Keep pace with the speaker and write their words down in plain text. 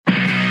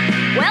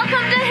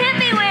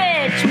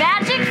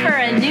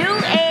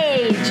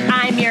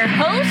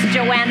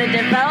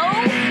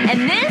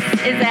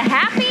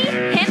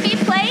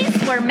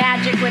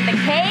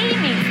decay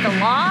meets the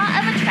law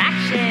of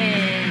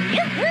attraction.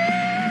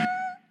 Yoo-hoo!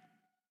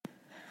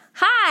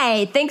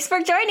 Hi, thanks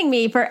for joining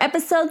me for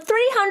episode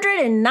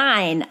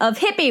 309 of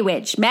Hippie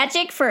Witch,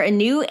 Magic for a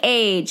New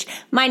Age.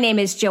 My name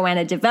is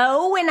Joanna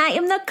DeVoe, and I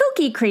am the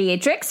kooky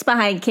creatrix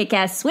behind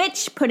Kick-Ass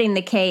Switch, Putting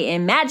the K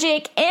in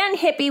Magic, and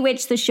Hippie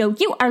Witch, the show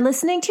you are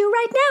listening to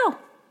right now.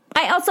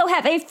 I also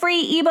have a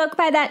free ebook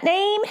by that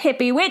name,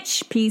 Hippie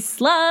Witch,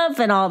 Peace, Love,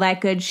 and all that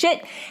good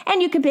shit.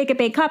 And you can pick up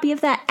a copy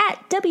of that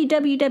at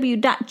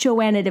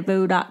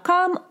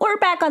www.joannadevoe.com or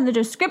back on the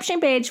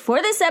description page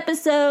for this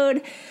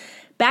episode,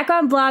 back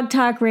on Blog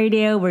Talk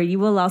Radio, where you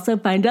will also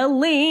find a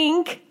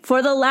link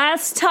for the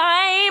last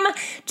time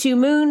to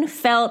Moon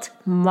Felt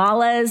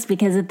Malas,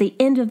 because at the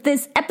end of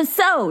this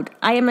episode,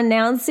 I am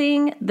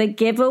announcing the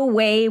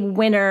giveaway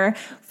winner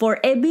for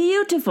a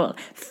beautiful,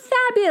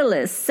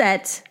 fabulous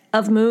set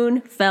of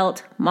Moon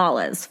Felt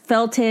Malas,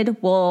 felted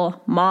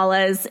wool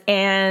malas.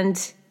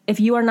 And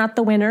if you are not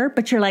the winner,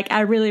 but you're like,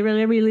 I really,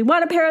 really, really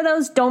want a pair of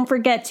those, don't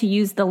forget to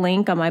use the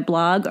link on my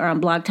blog or on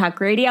Blog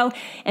Talk Radio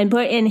and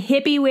put in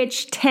Hippie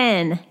Witch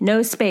 10,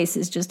 no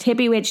spaces, just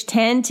Hippie Witch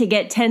 10 to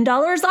get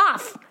 $10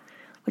 off,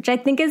 which I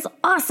think is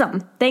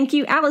awesome. Thank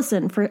you,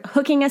 Allison, for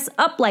hooking us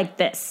up like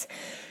this.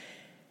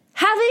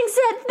 Having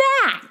said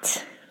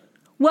that,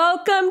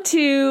 welcome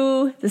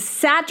to the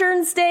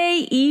Saturn's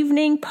Day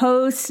Evening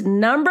Post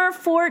number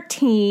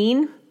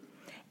 14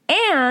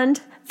 and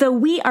the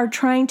We Are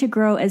Trying to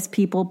Grow as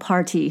People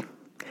party.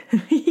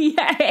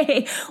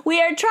 Yay!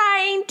 We are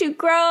trying to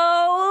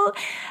grow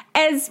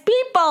as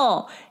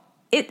people.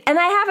 And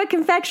I have a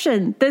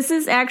confection. This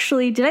is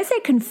actually, did I say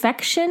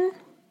confection?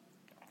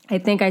 I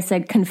think I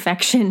said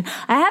confection.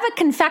 I have a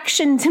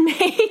confection to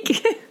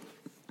make.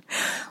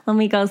 Let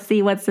me go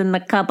see what's in the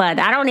cupboard.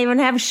 I don't even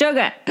have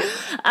sugar.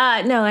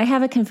 No, I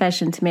have a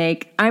confession to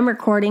make. I'm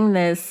recording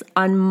this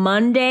on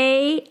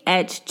Monday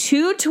at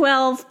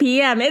 2:12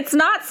 p.m. It's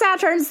not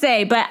Saturn's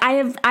Day, but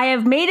I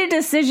have made a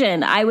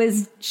decision. I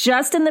was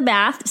just in the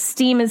bath.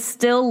 Steam is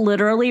still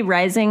literally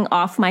rising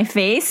off my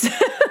face.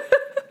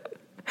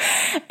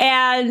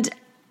 And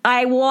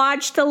I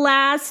watched the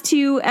last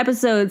 2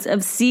 episodes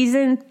of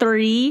season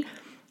 3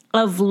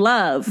 of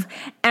Love.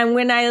 And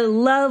when I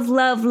love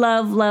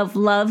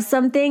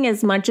something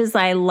as much as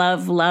I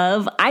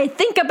love, I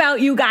think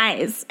about you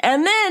guys.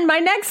 And then my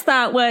next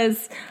thought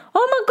was,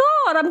 oh my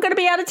God, I'm going to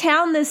be out of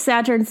town this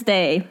Saturn's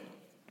Day.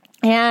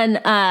 And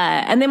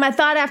then my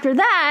thought after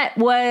that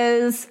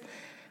was,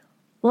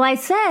 well, I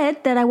said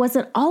that I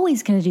wasn't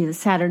always going to do the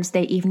Saturn's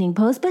Day Evening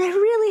Post, but I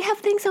really have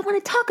things I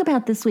want to talk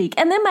about this week.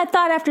 And then my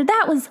thought after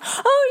that was,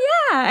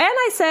 oh yeah. And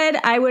I said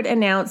I would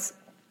announce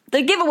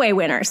the giveaway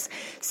winners.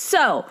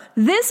 So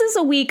this is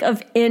a week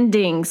of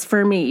endings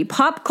for me,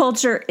 pop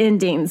culture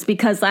endings,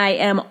 because I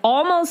am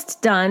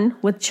almost done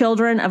with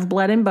Children of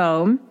Blood and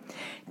Bone.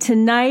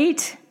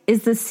 Tonight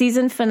is the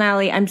season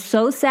finale. I'm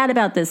so sad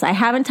about this. I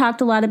haven't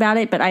talked a lot about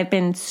it, but I've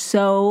been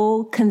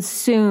so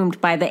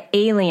consumed by The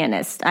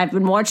Alienist. I've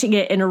been watching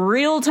it in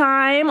real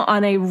time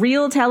on a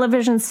real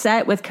television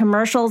set with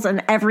commercials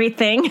and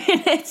everything.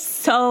 It's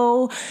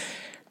so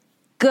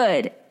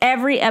good.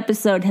 Every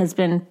episode has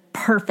been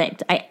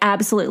perfect. I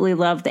absolutely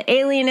love The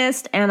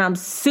Alienist, and I'm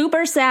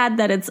super sad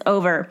that it's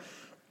over.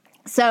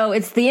 So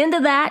it's the end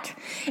of that,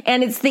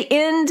 and it's the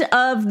end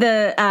of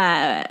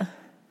the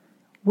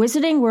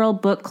Wizarding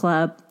World Book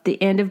Club, the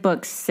end of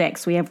book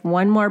 6. We have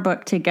one more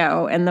book to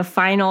go, and the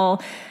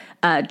final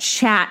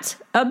chat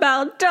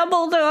about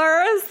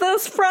Dumbledore is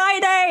this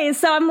Friday.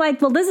 So I'm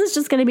like, well, this is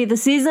just going to be the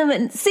season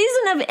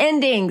of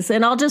endings,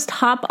 and I'll just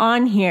hop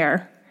on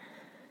here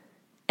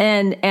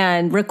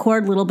and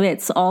record little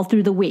bits all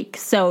through the week.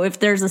 So if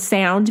there's a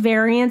sound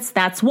variance,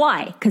 that's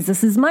why, because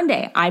this is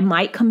Monday. I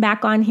might come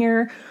back on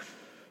here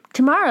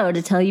tomorrow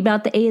to tell you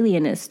about The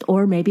Alienist,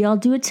 or maybe I'll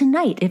do it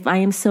tonight if I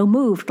am so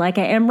moved like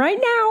I am right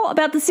now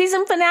about the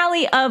season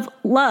finale of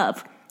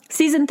Love,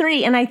 season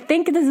 3, and I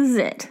think this is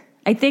it.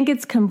 I think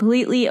it's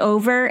completely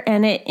over,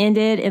 and it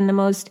ended in the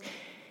most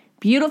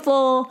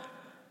beautiful,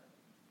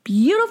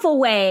 beautiful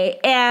way,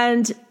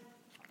 and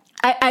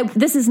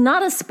this is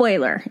not a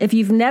spoiler. If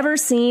you've never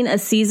seen a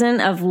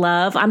season of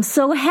Love, I'm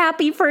so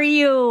happy for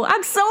you.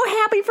 I'm so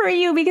happy for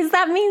you, because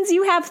that means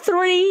you have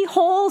 3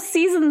 whole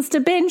seasons to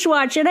binge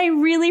watch, and I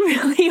really,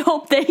 really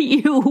hope that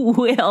you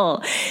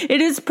will.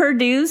 It is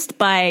produced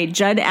by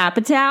Judd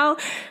Apatow,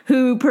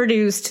 who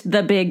produced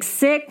The Big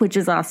Sick, which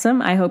is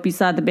awesome. I hope you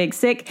saw The Big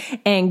Sick,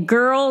 and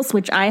Girls,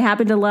 which I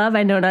happen to love.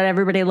 I know not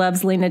everybody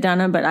loves Lena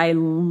Dunham, but I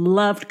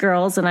loved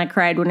Girls, and I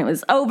cried when it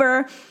was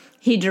over.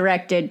 He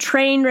directed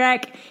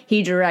Trainwreck.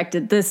 He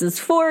directed This Is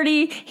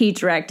 40. He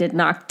directed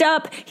Knocked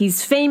Up.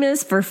 He's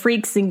famous for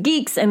Freaks and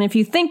Geeks. And if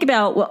you think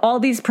about what all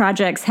these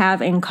projects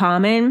have in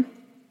common,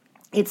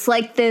 it's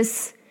like the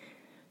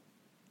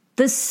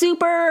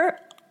super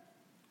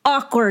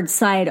awkward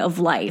side of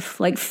life,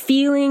 like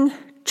feeling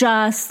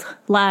just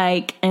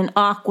like an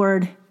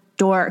awkward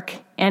dork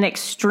and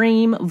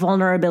extreme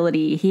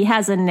vulnerability. He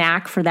has a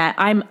knack for that.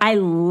 I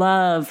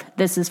love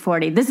This Is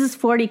 40. This Is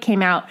 40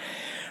 came out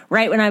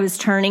right when I was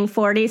turning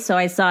 40. So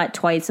I saw it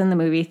twice in the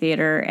movie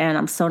theater, and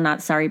I'm so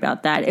not sorry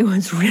about that. It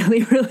was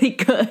really, really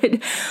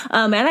good.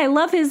 And I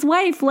love his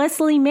wife,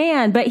 Leslie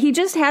Mann, but he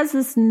just has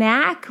this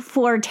knack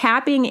for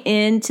tapping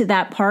into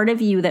that part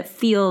of you that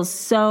feels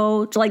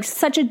so like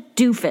such a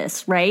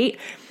doofus, right?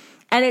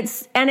 And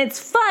it's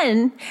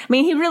fun. I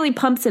mean, he really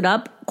pumps it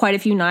up quite a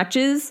few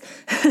notches.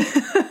 And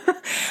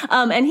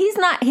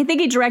I think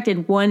he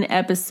directed one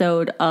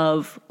episode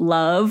of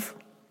Love,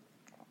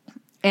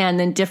 and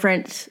then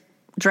different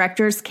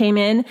directors came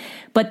in,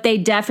 but they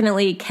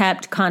definitely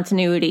kept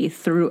continuity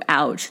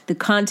throughout. The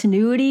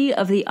continuity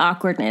of the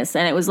awkwardness.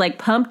 And it was like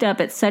pumped up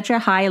at such a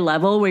high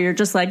level where you're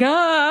just like,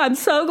 I'm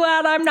so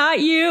glad I'm not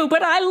you,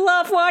 but I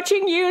love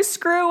watching you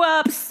screw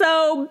up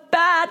so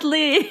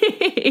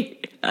badly.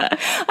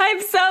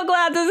 I'm so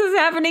glad this is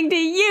happening to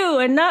you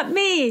and not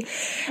me.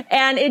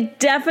 And it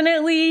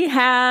definitely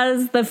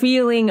has the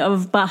feeling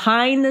of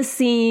behind the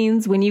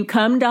scenes when you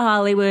come to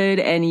Hollywood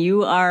and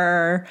you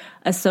are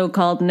a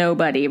so-called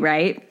nobody,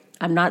 right?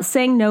 I'm not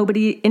saying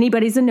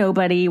anybody's a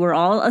nobody. We're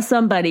all a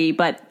somebody,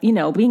 but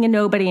being a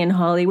nobody in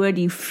Hollywood,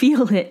 you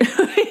feel it.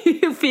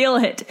 You feel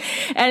it.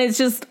 And it's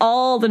just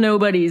all the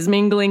nobodies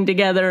mingling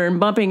together and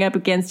bumping up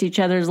against each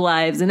other's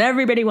lives, and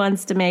everybody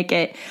wants to make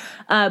it.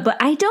 But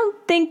I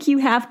don't think you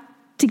have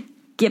to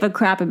give a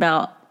crap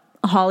about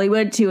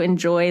Hollywood to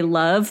enjoy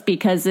Love,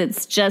 because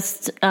it's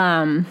just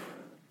what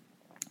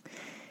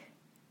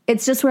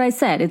I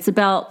said. It's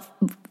about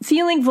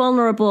feeling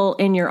vulnerable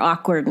in your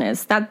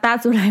awkwardness.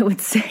 That's what I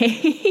would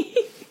say.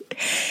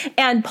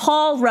 And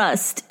Paul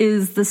Rust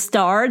is the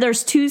star.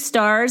 There's 2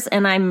 stars,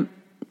 and I'm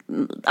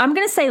going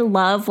to say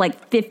love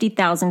like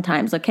 50,000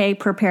 times, okay?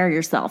 Prepare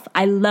yourself.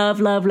 I love,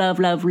 love, love,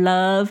 love,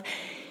 love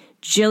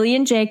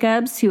Jillian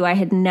Jacobs, who I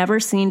had never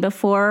seen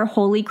before.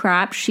 Holy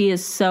crap, she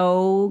is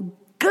so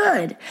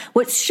good.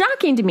 What's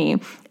shocking to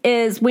me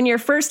is when you're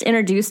first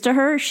introduced to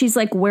her, she's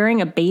like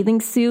wearing a bathing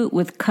suit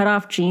with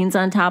cut-off jeans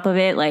on top of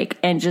it,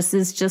 and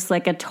is just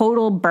like a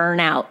total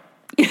burnout.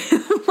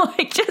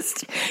 Like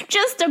just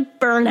a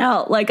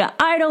burnout, like a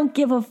I don't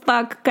give a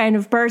fuck kind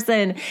of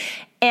person.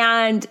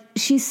 And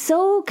she's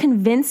so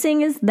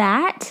convincing as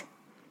that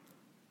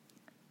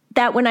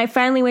when I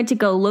finally went to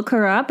go look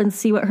her up and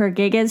see what her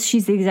gig is,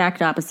 she's the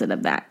exact opposite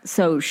of that.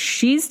 So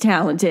she's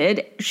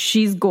talented,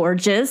 she's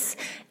gorgeous,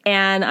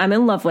 and I'm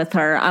in love with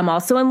her. I'm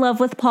also in love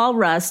with Paul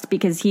Rust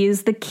because he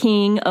is the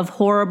king of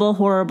horrible,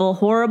 horrible,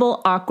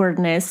 horrible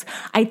awkwardness.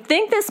 I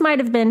think this might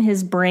have been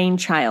his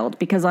brainchild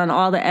because on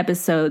all the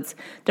episodes,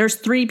 there's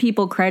 3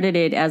 people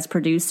credited as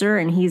producer,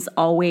 and he's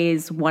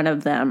always one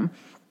of them.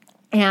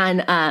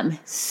 And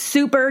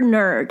super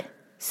nerd,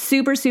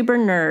 super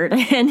nerd,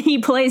 and he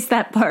plays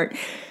that part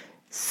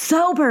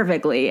so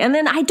perfectly. And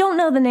then I don't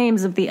know the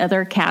names of the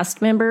other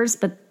cast members,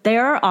 but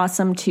they're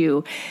awesome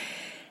too.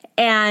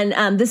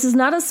 And this is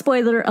not a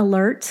spoiler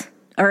alert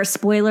or a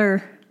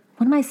spoiler.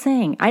 What am I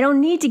saying? I don't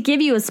need to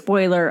give you a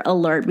spoiler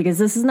alert because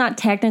this is not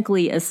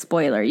technically a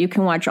spoiler. You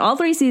can watch all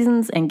 3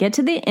 seasons and get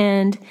to the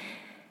end.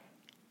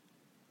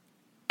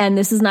 And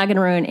this is not going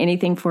to ruin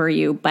anything for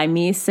you by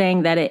me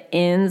saying that it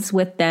ends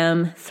with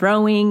them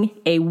throwing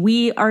a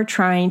 "We are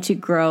trying to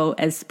grow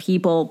as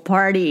people"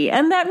 party.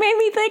 And that made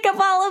me think of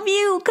all of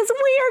you because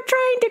we are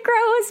trying to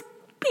grow as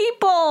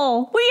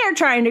people. We are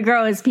trying to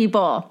grow as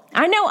people.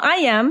 I know I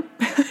am.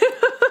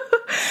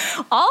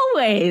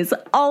 Always.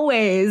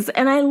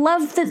 And I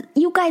love that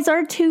you guys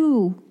are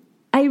too.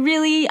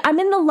 I'm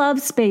in the love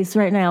space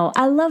right now.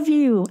 I love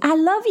you. I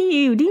love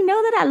you. Do you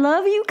know that I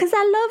love you? Because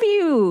I love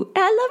you.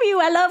 I love you.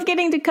 I love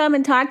getting to come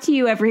and talk to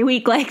you every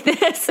week like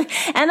this.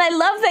 And I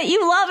love that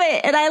you love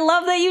it. And I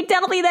love that you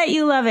tell me that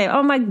you love it.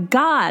 Oh my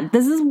God.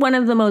 This is one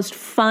of the most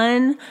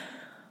fun,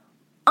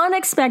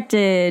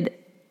 unexpected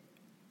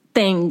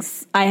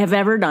things I have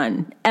ever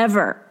done.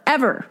 Ever.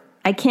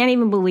 I can't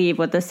even believe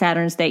what the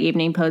Saturn's Day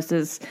Evening Post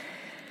has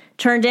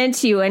turned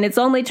into, and it's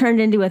only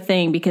turned into a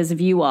thing because of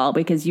you all,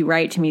 because you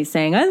write to me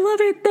saying, I love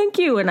it, thank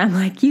you, and I'm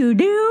like, you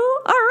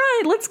do? All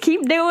right, let's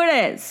keep doing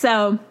it.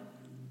 So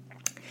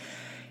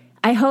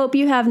I hope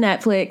you have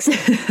Netflix.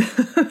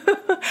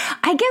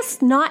 I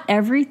guess not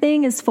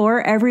everything is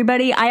for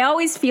everybody. I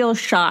always feel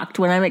shocked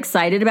when I'm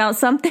excited about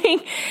something.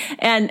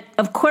 And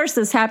of course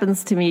this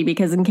happens to me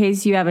because in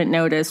case you haven't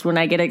noticed, when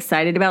I get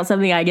excited about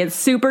something, I get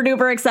super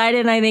duper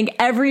excited and I think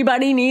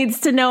everybody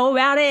needs to know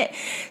about it.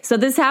 So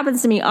this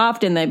happens to me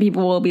often that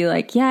people will be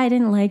like, yeah, I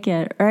didn't like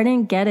it, or I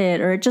didn't get it,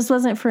 or it just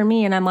wasn't for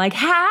me. And I'm like,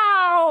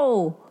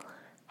 how?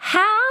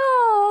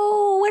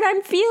 When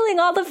I'm feeling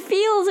all the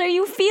feels, are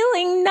you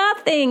feeling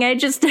nothing?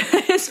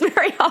 It's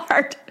very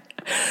hard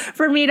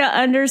for me to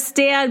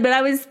understand. But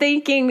I was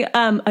thinking,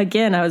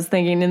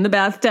 in the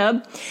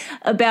bathtub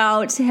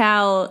about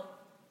how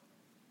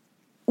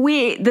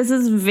this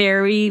is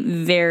very,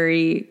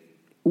 very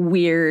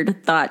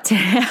weird thought to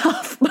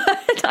have,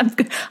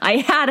 but I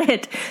had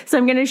it, so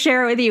I'm going to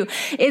share it with you.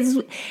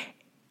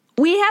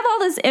 We have all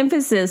this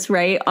emphasis,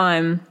 right,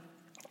 on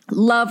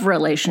love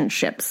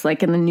relationships,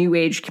 like in the new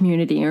age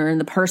community or in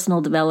the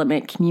personal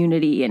development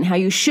community, and how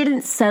you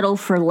shouldn't settle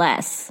for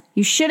less.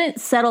 You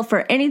shouldn't settle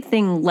for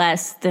anything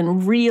less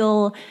than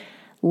real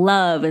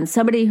love and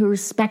somebody who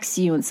respects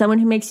you and someone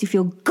who makes you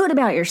feel good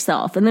about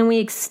yourself. And then we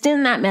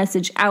extend that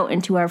message out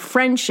into our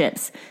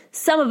friendships.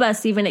 Some of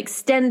us even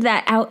extend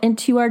that out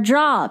into our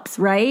jobs,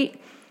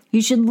 right?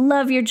 You should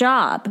love your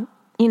job.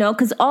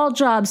 Because all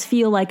jobs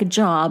feel like a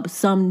job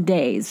some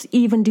days.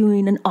 Even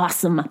doing an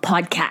awesome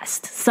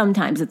podcast,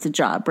 sometimes it's a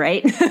job,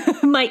 right?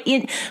 My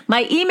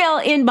email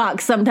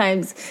inbox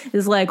sometimes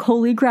is like,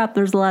 holy crap,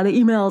 there's a lot of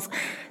emails.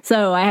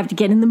 So I have to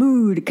get in the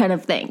mood kind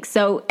of thing.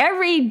 So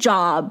every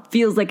job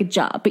feels like a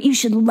job, but you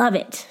should love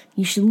it.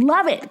 You should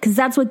love it because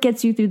that's what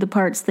gets you through the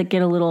parts that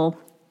get a little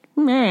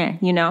meh,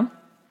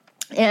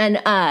 And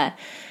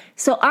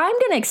so I'm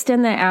going to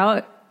extend that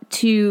out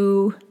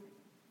to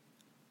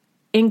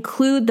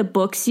include the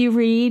books you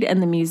read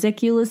and the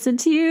music you listen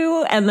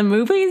to and the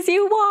movies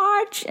you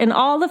watch and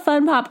all the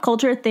fun pop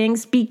culture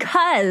things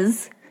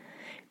because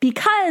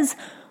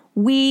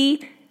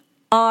we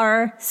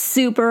are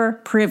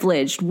super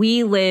privileged.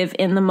 We live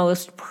in the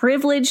most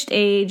privileged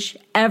age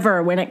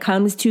ever when it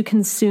comes to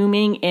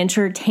consuming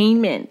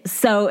entertainment.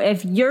 So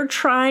if you're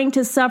trying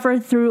to suffer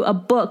through a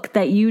book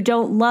that you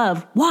don't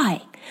love,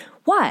 why?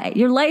 Why?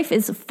 Your life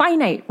is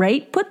finite,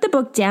 right? Put the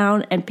book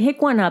down and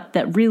pick one up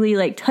that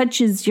really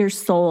touches your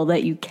soul,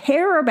 that you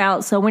care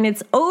about. So when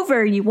it's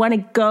over, you want to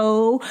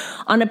go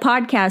on a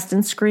podcast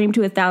and scream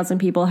to 1,000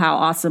 people how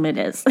awesome it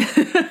is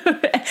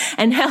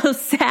and how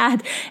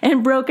sad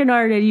and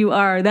brokenhearted you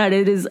are that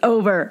it is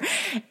over.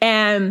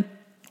 And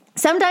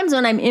sometimes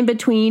when I'm in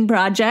between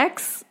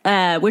projects,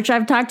 which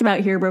I've talked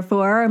about here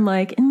before, I'm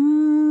like,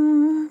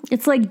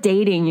 it's like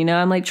dating,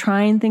 I'm like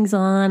trying things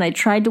on. I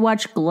tried to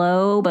watch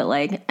Glow, but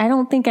I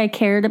don't think I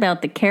cared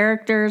about the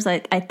characters. I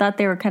thought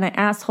they were kind of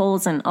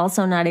assholes and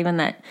also not even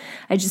that.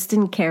 I just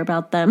didn't care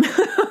about them.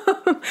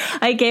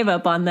 I gave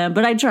up on them,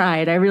 but I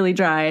tried. I really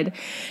tried.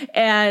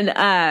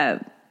 And,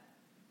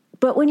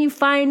 but when you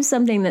find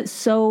something that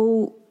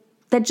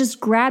just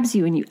grabs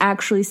you and you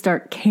actually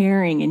start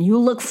caring and you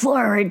look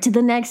forward to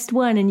the next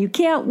one and you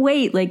can't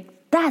wait,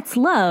 that's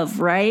love,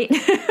 right?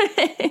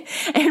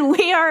 And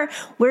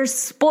we're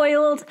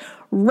spoiled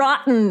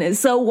rotten.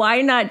 So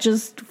why not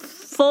just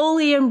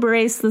fully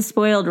embrace the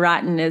spoiled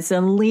rottenness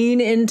and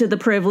lean into the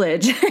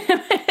privilege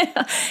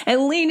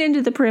and lean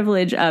into the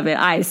privilege of it,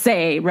 I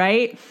say,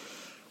 right?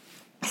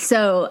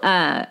 So,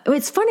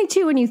 it's funny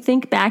too, when you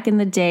think back in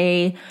the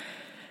day,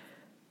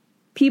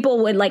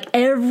 people would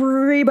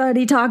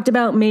everybody talked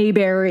about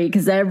Mayberry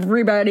because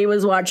everybody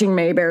was watching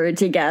Mayberry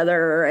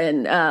together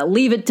and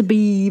Leave It to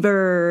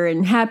Beaver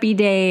and Happy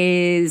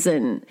Days.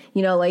 And,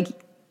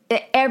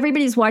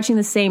 everybody's watching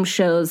the same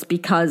shows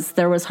because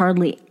there was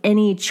hardly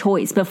any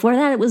choice. Before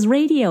that, it was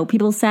radio.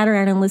 People sat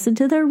around and listened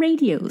to their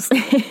radios.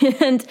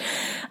 And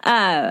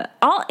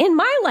all in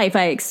my life,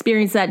 I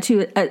experienced that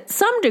to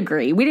some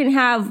degree. We didn't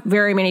have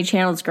very many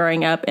channels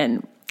growing up,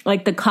 and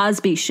the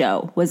Cosby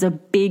Show was a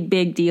big,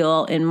 big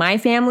deal in my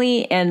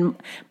family, and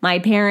my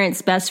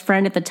parents' best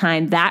friend at the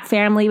time, that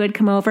family would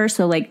come over.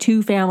 So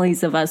 2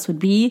 families of us would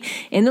be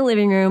in the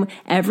living room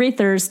every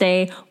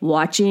Thursday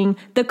watching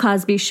the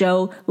Cosby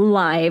Show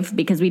live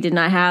because we did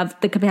not have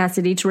the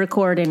capacity to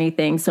record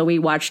anything. So we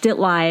watched it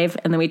live,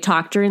 and then we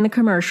talked during the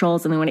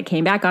commercials. And then when it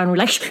came back on, we're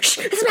like, shh,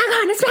 it's back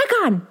on, it's back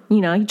on.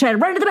 You try to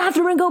run to the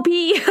bathroom and go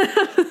pee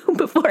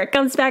before it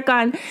comes back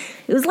on.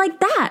 It was like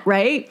that,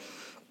 right?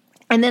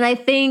 And then I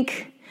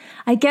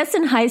guess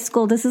in high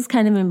school, this is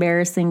kind of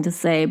embarrassing to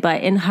say,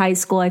 but in high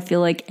school, I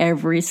feel like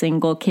every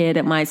single kid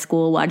at my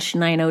school watched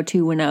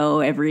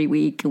 90210 every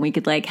week, and we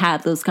could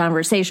have those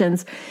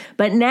conversations.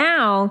 But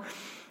now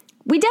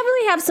we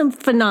definitely have some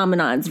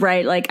phenomenons,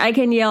 right? I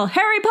can yell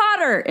Harry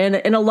Potter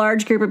in a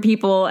large group of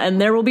people, and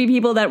there will be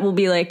people that will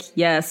be like,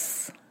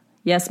 yes,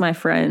 my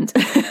friend.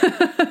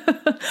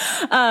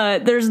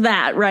 There's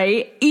that,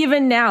 right?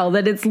 Even now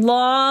that it's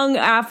long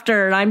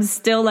after and I'm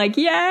still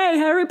yay,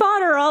 Harry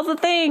Potter, all the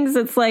things.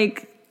 It's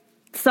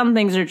some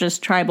things are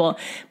just tribal,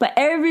 but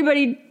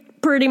everybody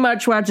pretty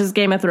much watches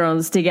Game of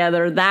Thrones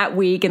together that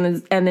week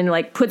and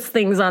then puts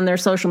things on their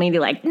social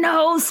media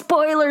no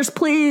spoilers,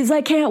 please.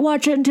 I can't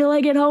watch it until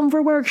I get home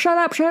from work. Shut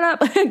up.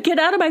 Get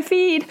out of my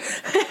feed.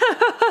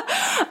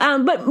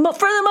 But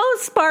for the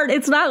most part,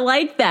 it's not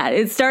like that.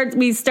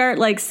 We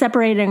start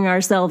separating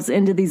ourselves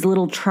into these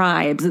little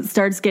tribes. It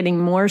starts getting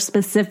more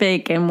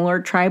specific and more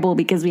tribal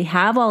because we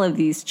have all of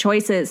these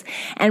choices.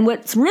 And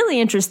what's really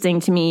interesting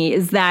to me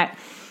is that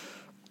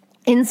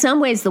in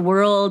some ways the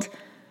world,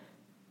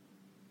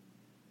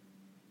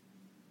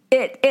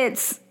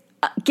 it's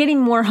getting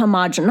more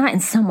homogenized. Not in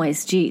some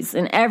ways, geez.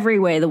 In every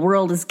way, the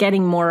world is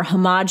getting more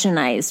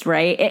homogenized,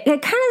 right? It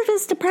kind of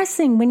is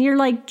depressing when you're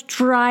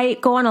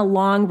go on a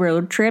long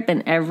road trip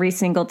and every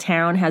single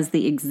town has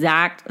the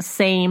exact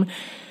same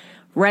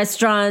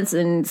restaurants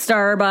and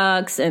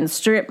Starbucks and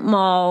strip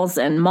malls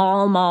and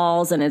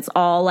malls, and it's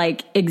all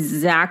like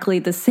exactly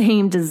the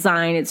same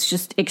design. It's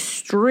just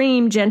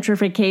extreme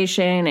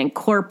gentrification and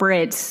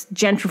corporate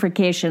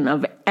gentrification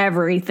of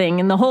everything,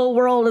 and the whole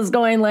world is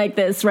going like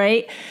this,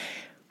 right?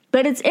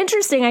 But it's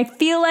interesting. I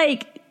feel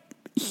like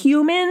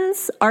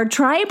humans are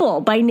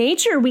tribal by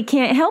nature. We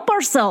can't help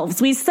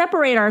ourselves. We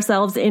separate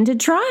ourselves into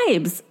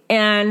tribes,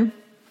 and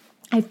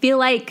I feel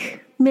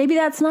like maybe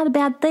that's not a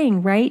bad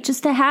thing, right?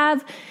 Just to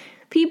have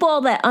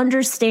people that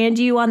understand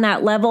you on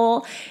that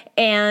level.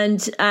 And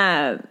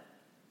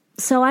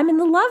so I'm in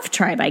the love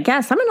tribe, I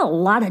guess. I'm in a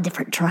lot of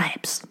different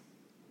tribes.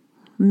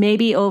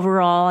 Maybe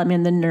overall I'm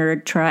in the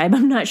nerd tribe.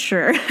 I'm not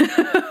sure.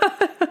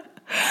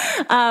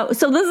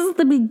 So this is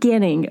the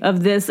beginning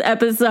of this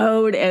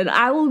episode, and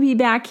I will be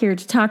back here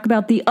to talk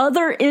about the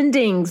other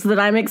endings that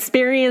I'm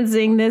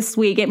experiencing this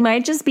week. It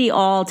might just be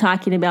all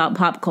talking about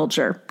pop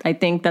culture. I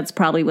think that's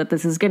probably what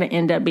this is going to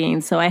end up being.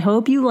 So I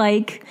hope you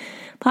like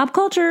pop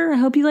culture. I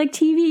hope you like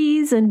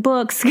TVs and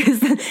books, because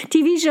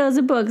TV shows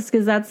and books,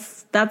 because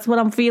that's what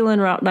I'm feeling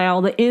right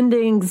now. The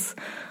endings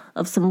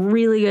of some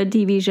really good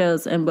TV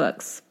shows and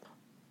books.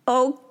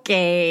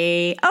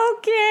 Okay,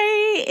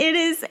 it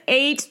is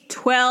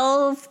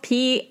 8:12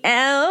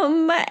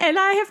 p.m. and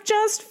I have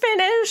just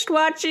finished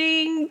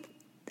watching,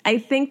 I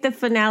think, the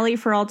finale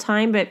for all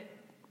time, but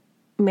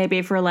maybe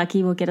if we're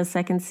lucky, we'll get a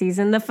second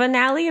season. The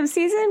finale of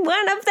season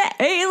 1 of The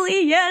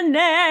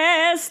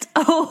Alienist.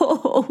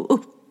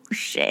 Oh,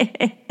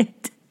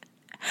 shit.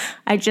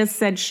 I just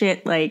said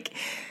shit like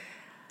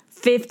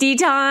 50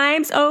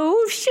 times.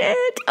 Oh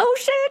shit.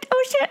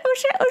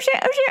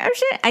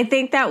 I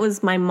think that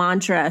was my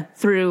mantra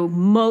through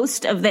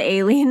most of The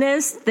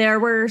Alienist. There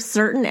were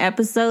certain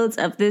episodes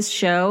of this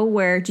show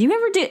where, do you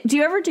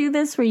ever do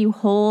this where you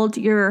hold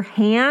your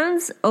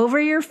hands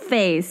over your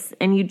face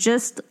and you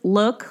just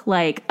look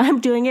like, I'm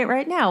doing it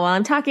right now while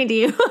I'm talking to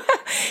you.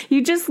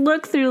 You just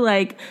look through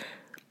like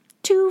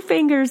 2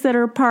 fingers that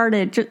are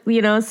parted,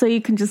 you know, so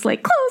you can just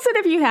like close it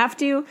if you have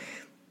to.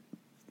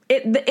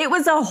 It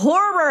was a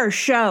horror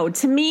show.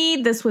 To me,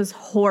 this was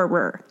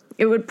horror.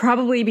 It would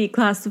probably be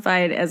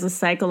classified as a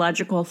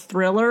psychological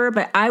thriller,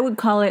 but I would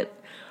call it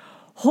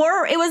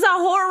horror. It was a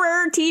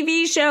horror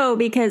TV show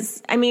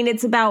because, I mean,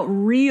 it's about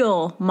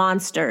real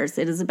monsters.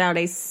 It is about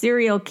a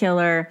serial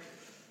killer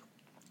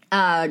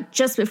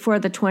just before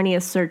the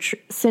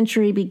 20th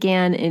century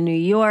began in New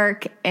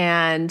York.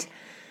 And,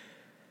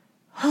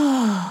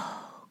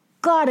 oh,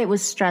 God, it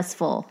was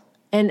stressful.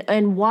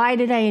 And why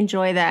did I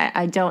enjoy that?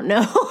 I don't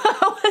know.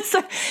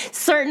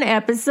 Certain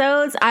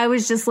episodes, I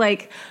was just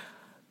like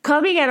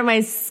coming out of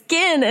my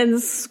skin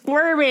and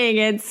squirming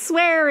and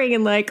swearing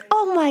and like,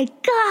 oh my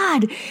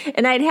God.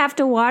 And I'd have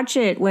to watch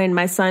it when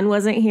my son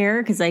wasn't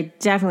here because I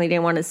definitely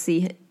didn't want to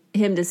see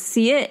him to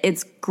see it.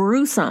 It's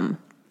gruesome.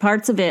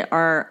 Parts of it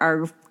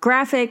are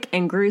graphic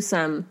and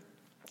gruesome.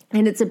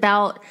 And it's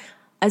about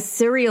a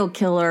serial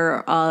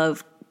killer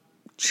of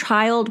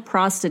child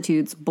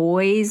prostitutes,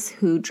 boys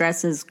who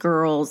dress as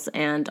girls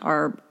and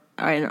are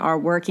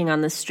working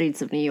on the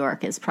streets of New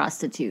York as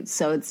prostitutes.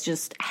 So it's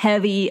just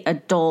heavy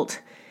adult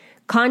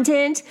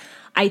content.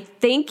 I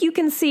think you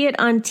can see it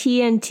on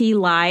TNT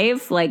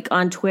Live, like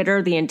on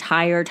Twitter, the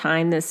entire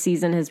time this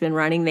season has been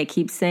running. They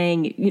keep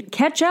saying,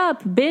 catch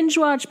up, binge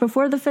watch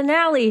before the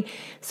finale.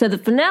 So the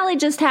finale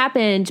just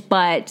happened,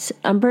 but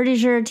I'm pretty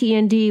sure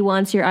TNT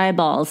wants your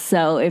eyeballs.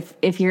 So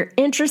if you're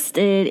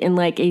interested in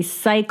like a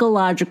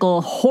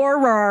psychological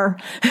horror,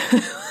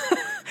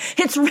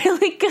 it's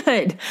really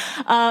good.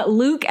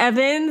 Luke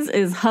Evans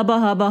is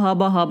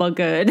hubba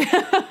good.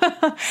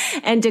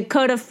 And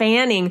Dakota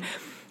Fanning,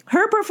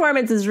 her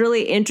performance is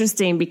really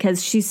interesting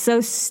because she's so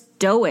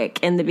stoic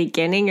in the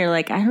beginning. You're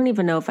like, I don't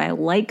even know if I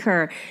like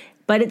her.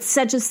 But it's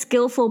such a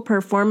skillful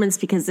performance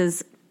because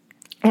as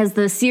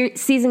the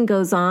season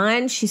goes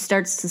on, she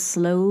starts to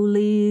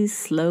slowly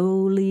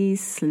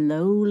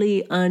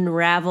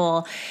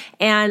unravel.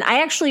 And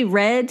I actually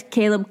read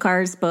Caleb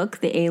Carr's book,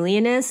 The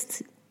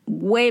Alienist,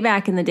 way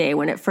back in the day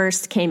when it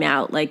first came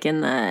out, like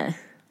in the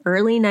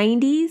early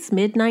 90s,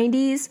 mid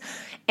 90s.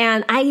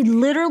 And I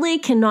literally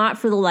cannot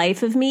for the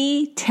life of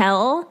me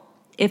tell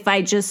if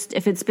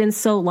it's been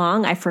so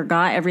long, I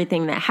forgot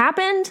everything that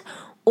happened,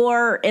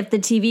 or if the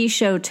TV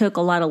show took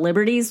a lot of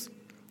liberties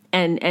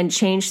and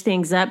changed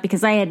things up,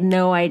 because I had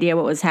no idea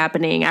what was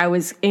happening. I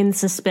was in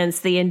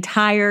suspense the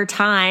entire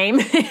time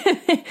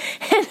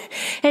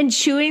and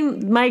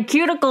chewing my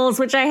cuticles,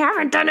 which I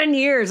haven't done in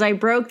years. I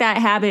broke that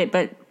habit,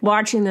 but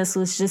watching this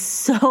was just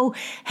so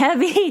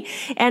heavy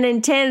and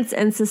intense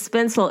and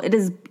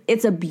suspenseful.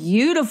 It's a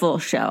beautiful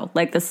show.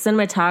 Like the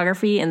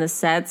cinematography and the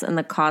sets and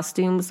the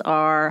costumes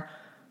are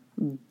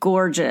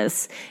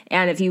gorgeous.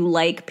 And if you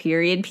like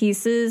period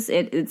pieces,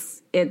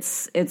 it's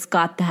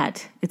got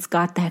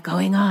that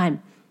going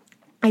on.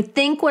 I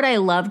think what I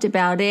loved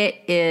about it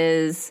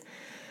is,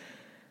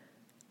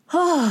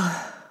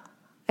 I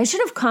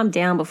should have calmed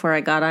down before I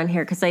got on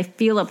here because I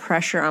feel a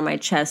pressure on my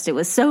chest. It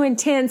was so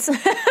intense.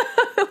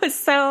 It was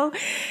so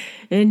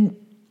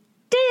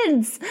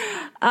intense.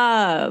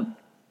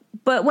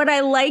 But what I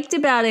liked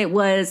about it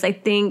was, I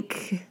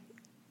think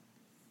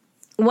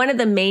one of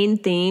the main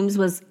themes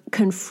was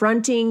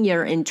confronting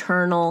your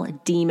internal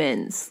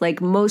demons.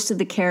 Like, most of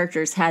the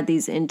characters had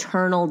these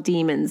internal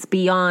demons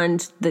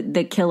beyond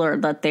the killer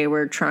that they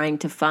were trying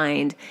to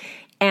find.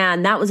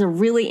 And that was a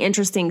really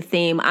interesting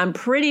theme. I'm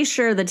pretty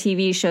sure the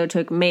TV show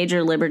took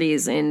major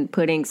liberties in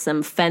putting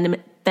some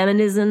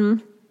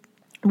feminism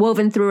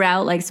woven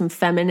throughout, like some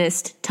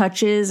feminist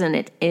touches, and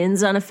it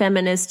ends on a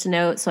feminist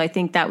note. So I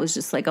think that was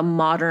just like a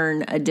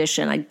modern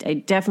addition. I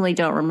definitely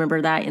don't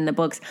remember that in the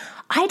books.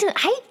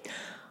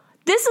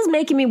 This is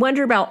making me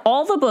wonder about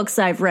all the books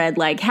I've read.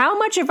 Like, how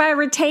much have I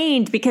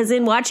retained? Because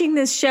in watching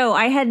this show,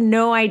 I had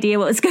no idea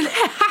what was going to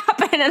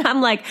happen. And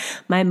I'm like,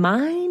 my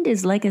mind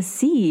is like a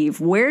sieve.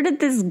 Where did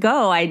this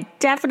go? I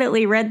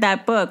definitely read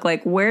that book.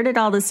 Like, where did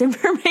all this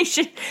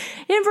information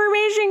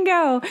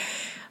go?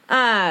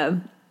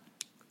 A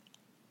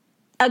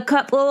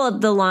couple of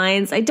the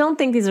lines, I don't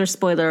think these are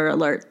spoiler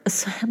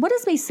alerts. What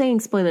is me saying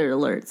spoiler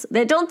alerts?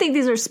 I don't think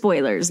these are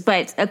spoilers,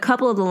 but a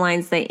couple of the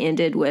lines they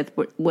ended with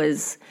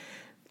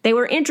they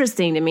were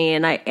interesting to me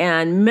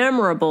and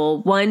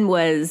memorable. One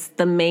was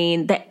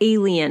the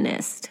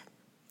alienist.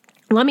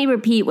 Let me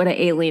repeat what an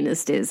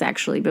alienist is,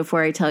 actually,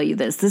 before I tell you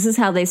this. This is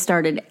how they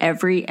started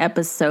every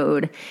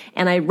episode,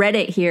 and I read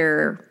it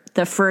here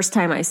the first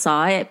time I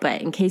saw it,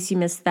 but in case you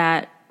missed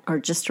that, or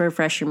just to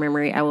refresh your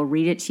memory, I will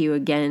read it to you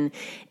again.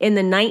 In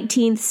the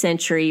 19th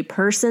century,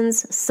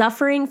 persons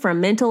suffering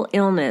from mental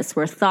illness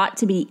were thought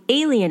to be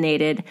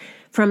alienated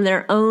from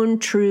their own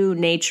true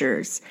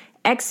natures.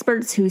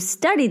 Experts who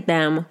studied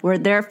them were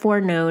therefore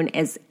known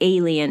as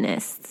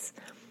alienists.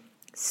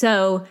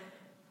 So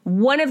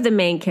one of the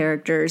main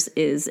characters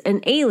is an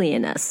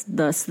alienist,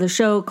 thus the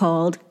show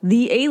called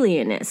The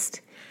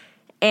Alienist.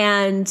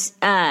 And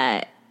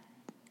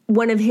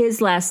one of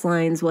his last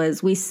lines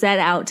was, "We set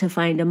out to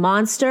find a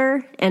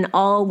monster, and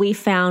all we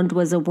found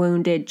was a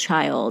wounded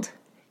child."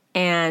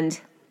 And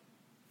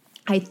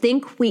I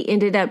think we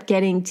ended up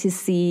getting to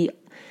see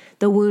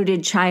the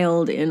wounded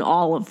child in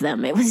all of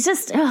them. It was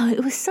just,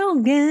 it was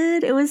so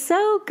good. It was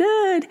so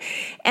good.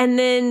 And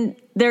then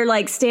they're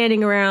like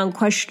standing around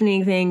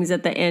questioning things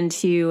at the end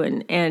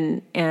too,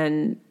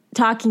 and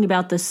talking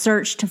about the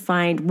search to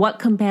find what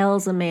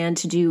compels a man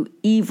to do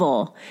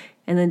evil.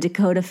 And then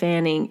Dakota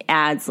Fanning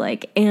adds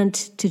like, and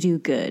to do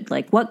good.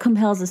 Like, what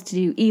compels us to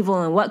do evil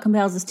and what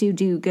compels us to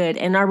do good?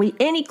 And are we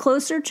any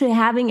closer to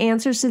having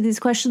answers to these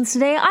questions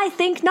today? I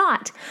think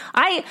not.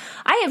 I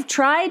have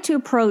tried to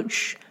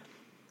approach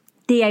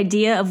the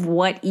idea of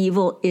what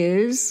evil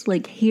is,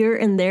 like here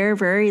and there,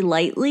 very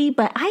lightly,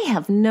 but I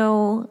have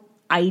no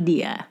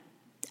idea.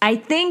 I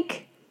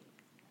think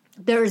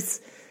there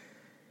is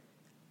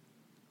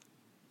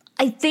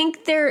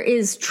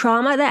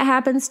trauma that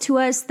happens to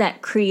us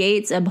that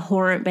creates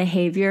abhorrent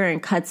behavior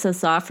and cuts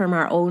us off from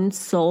our own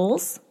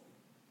souls.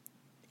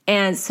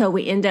 And so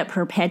we end up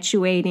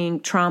perpetuating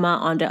trauma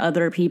onto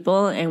other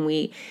people, and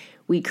we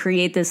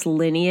create this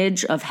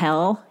lineage of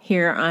hell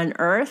here on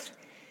earth.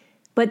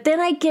 But then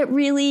I get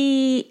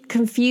really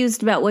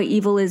confused about what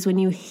evil is when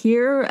you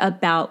hear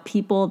about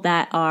people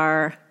that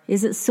are,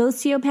 is it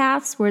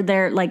sociopaths, where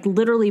they're like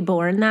literally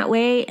born that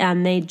way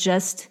and they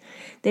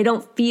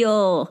don't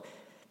feel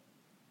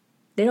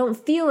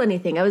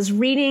anything. I was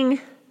reading, it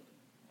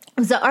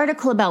was an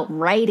article about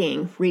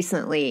writing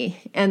recently,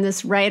 and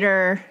this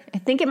writer, I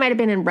think it might have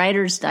been in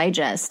Writer's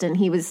Digest, and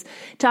he was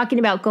talking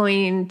about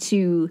going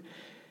to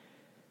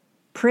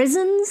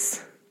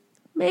prisons,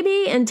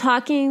 maybe, and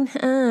talking,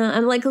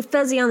 I'm like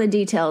fuzzy on the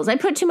details. I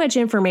put too much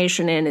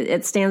information in.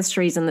 It stands to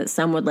reason that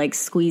some would like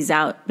squeeze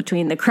out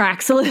between the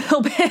cracks a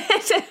little bit.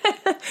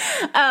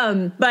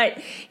 But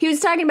he was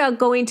talking about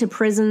going to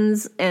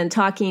prisons and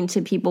talking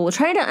to people,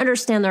 trying to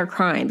understand their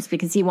crimes,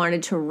 because he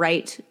wanted to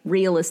write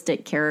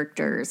realistic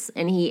characters.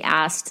 And he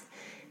asked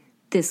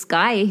this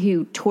guy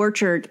who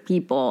tortured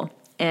people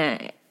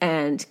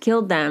and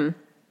killed them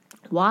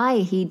why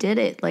he did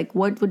it. Like,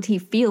 what would he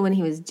feel when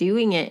he was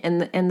doing it?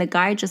 And the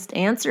guy just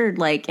answered,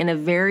 like, in a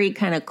very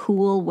kind of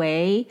cool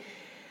way,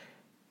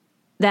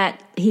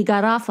 that he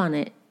got off on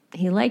it.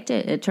 He liked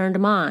it. It turned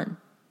him on.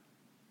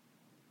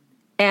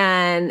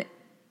 And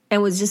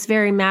was just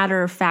very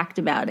matter of fact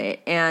about it.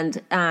 And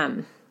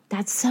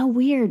that's so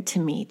weird to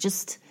me.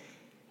 Just,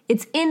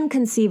 it's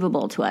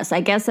inconceivable to us.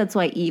 I guess that's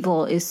why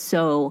evil is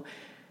so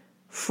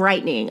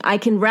frightening. I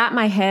can wrap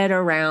my head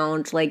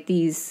around like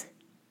these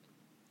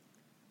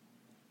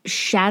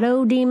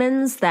shadow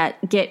demons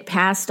that get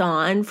passed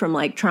on from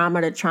like trauma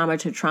to trauma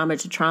to trauma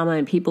to trauma,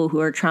 and people who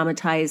are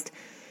traumatize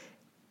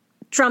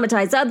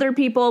other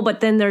people. But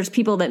then there's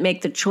people that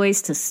make the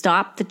choice to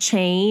stop the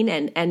chain,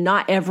 and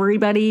not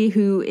everybody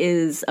who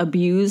is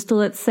abused,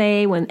 let's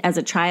say, when as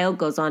a child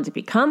goes on to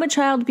become a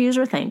child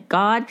abuser, thank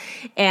God.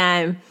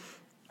 And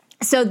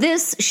so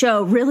this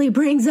show really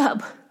brings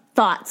up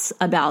thoughts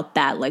about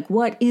that, like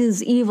what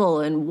is evil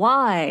and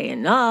why,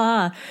 and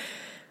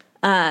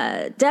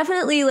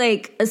Definitely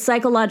like a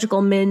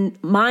psychological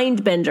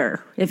mind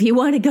bender, if you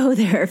want to go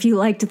there, if you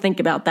like to think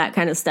about that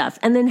kind of stuff.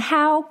 And then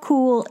how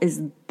cool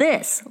is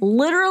this?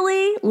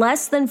 Literally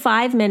less than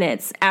 5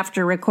 minutes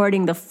after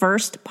recording the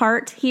first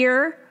part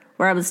here,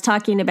 where I was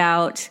talking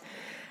about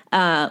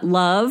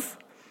love,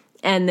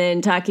 and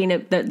then talking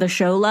the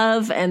show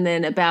Love, and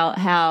then about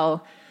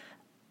how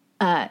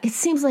it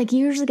seems like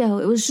years ago.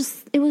 It was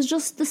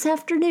just this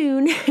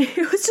afternoon.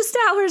 It was just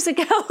hours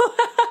ago.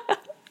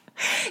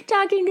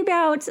 Talking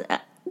about,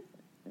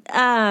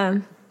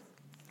 having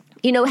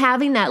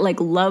that like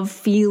love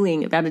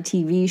feeling about a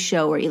TV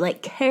show where you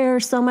like care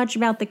so much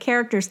about the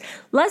characters.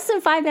 Less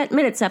than 5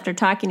 minutes after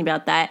talking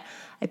about that,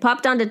 I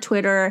popped onto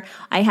Twitter.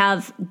 I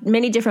have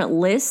many different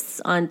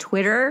lists on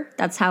Twitter.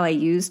 That's how I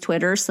use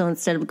Twitter. So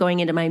instead of going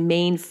into my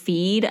main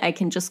feed, I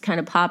can just kind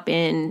of pop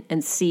in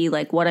and see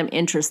like what I'm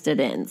interested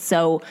in.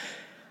 So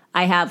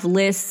I have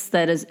lists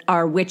that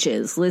are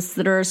witches, lists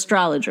that are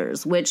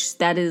astrologers, lists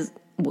that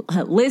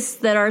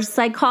are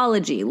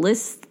psychology,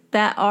 lists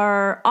that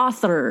are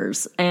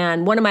authors,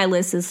 and one of my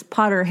lists is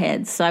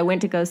Potterheads. So I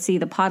went to go see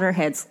the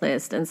Potterheads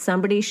list, and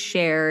somebody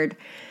shared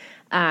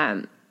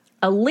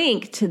a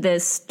link to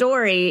this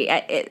story.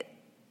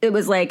 It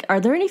was like, are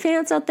there any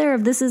fans out there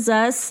of This Is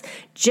Us?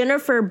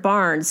 Jennifer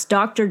Barnes,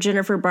 Dr.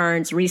 Jennifer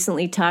Barnes,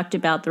 recently talked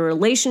about the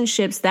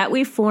relationships that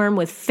we form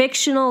with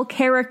fictional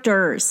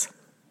characters.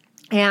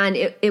 And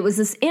it was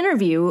this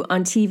interview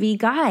on TV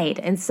Guide.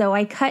 And so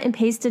I cut and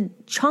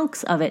pasted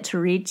chunks of it to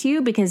read to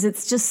you because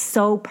it's just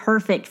so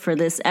perfect for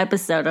this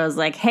episode. I was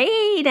like,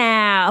 hey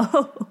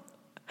now,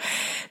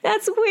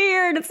 that's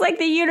weird. It's like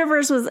the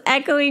universe was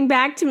echoing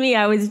back to me.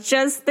 I was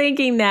just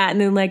thinking that.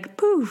 And then like,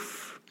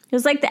 poof. It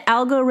was like the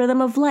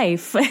algorithm of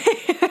life.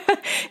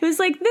 It was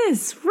like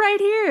this right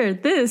here,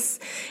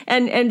 this.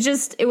 And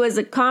just, it was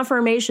a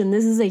confirmation.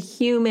 This is a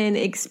human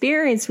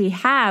experience we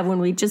have when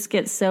we just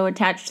get so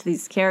attached to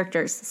these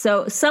characters.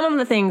 So some of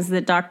the things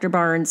that Dr.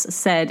 Barnes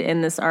said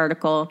in this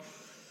article,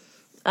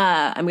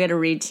 I'm going to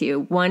read to you.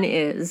 One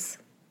is,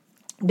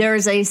 there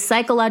is a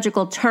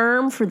psychological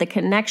term for the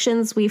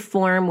connections we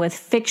form with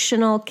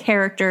fictional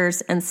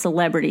characters and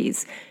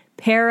celebrities.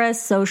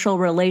 Parasocial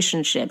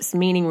relationships,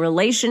 meaning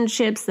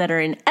relationships that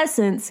are in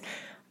essence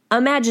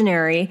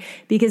imaginary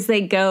because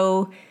they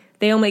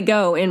only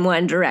go in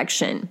one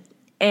direction.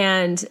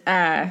 And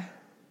that's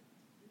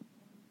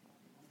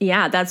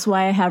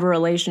why I have a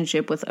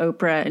relationship with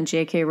Oprah and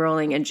J.K.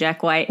 Rowling and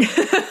Jack White.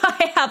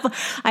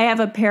 I have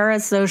a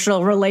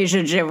parasocial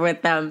relationship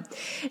with them.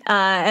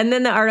 And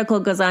then the article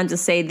goes on to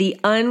say the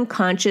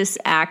unconscious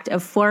act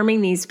of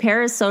forming these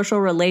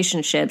parasocial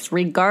relationships,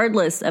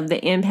 regardless of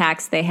the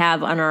impacts they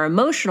have on our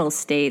emotional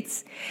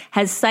states,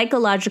 has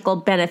psychological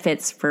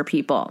benefits for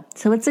people.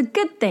 So it's a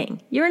good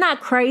thing. You're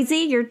not crazy.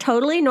 You're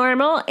totally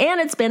normal, and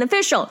it's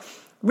beneficial.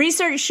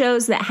 Research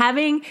shows that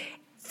having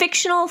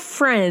fictional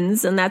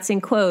friends, and that's in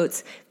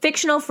quotes,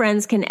 fictional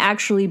friends can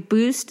actually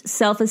boost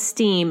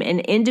self-esteem in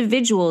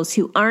individuals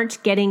who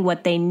aren't getting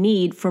what they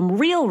need from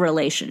real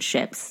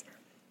relationships.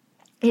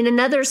 In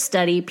another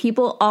study,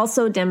 people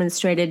also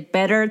demonstrated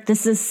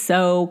this is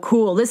so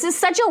cool. This is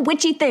such a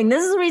witchy thing.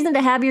 This is a reason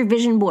to have your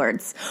vision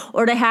boards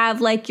or to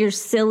have like your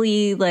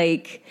silly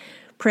like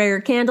prayer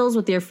candles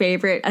with your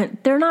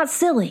favorite. They're not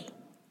silly.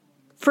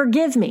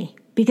 Forgive me.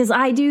 Because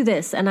I do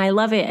this and I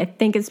love it. I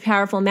think it's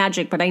powerful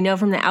magic, but I know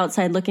from the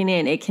outside looking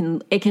in, it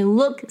can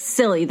look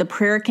silly. The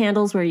prayer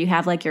candles where you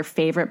have like your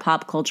favorite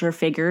pop culture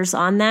figures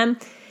on them.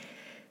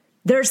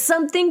 There's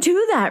something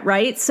to that,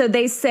 right? So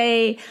they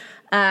say,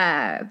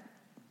 where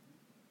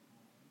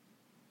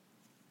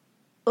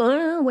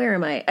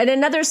am I? In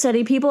another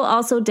study, people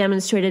also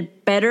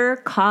demonstrated better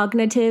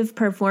cognitive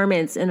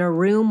performance in a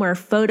room where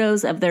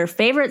photos of their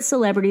favorite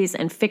celebrities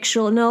and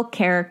fictional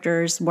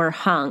characters were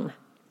hung.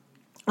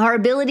 Our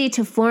ability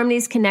to form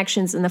these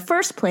connections in the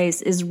first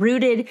place is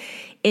rooted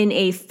in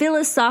a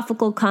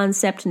philosophical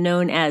concept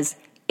known as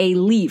a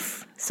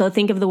leaf. So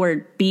think of the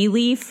word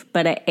belief,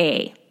 but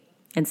A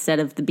instead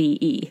of the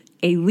BE.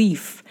 A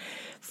leaf.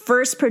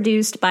 First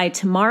produced by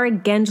Tamara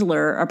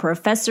Gendler, a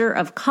professor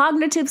of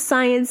cognitive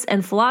science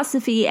and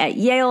philosophy at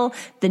Yale,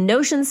 the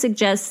notion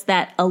suggests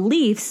that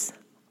aleafs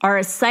are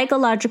a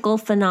psychological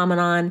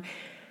phenomenon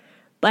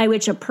by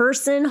which a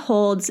person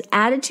holds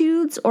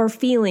attitudes or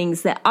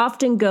feelings that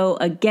often go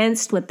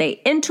against what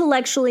they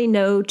intellectually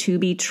know to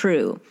be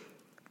true.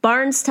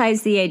 Barnes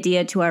ties the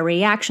idea to our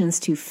reactions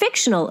to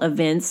fictional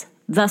events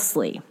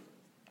thusly.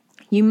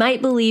 You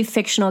might believe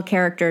fictional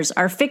characters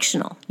are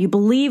fictional. You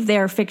believe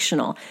they're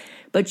fictional,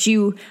 but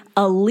you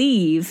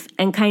believe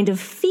and kind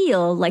of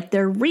feel like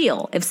they're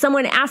real. If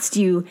someone asked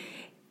you,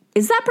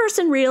 is that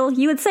person real?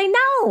 You would say,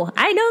 no,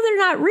 I know they're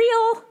not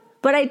real,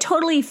 but I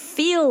totally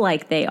feel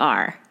like they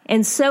are.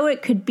 And so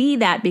it could be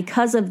that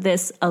because of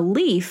this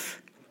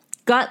belief,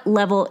 gut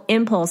level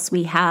impulse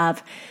we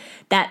have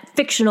that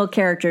fictional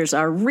characters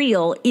are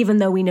real, even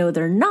though we know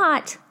they're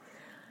not,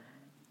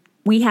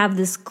 we have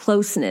this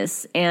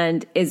closeness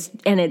and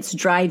it's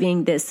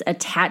driving this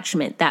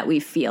attachment that we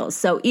feel.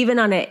 So even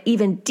on an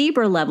even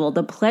deeper level,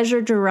 the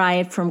pleasure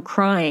derived from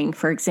crying,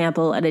 for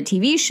example, at a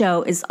TV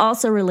show is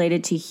also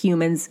related to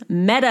humans'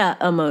 meta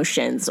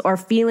emotions or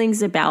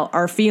feelings about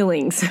our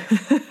feelings.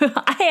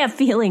 I have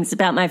feelings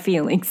about my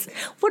feelings.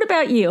 What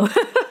about you?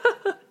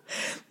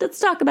 Let's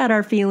talk about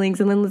our feelings,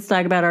 and then let's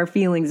talk about our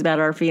feelings about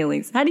our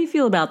feelings. How do you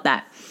feel about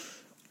that?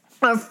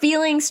 Our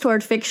feelings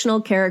toward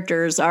fictional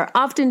characters are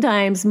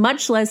oftentimes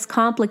much less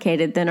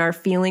complicated than our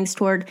feelings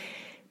toward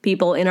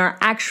people in our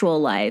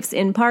actual lives,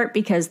 in part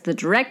because the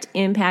direct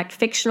impact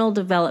fictional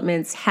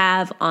developments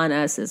have on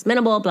us is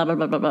minimal, blah, blah,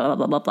 blah, blah, blah,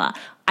 blah, blah, blah.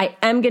 I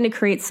am going to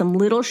create some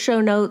little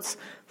show notes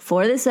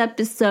for this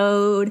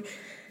episode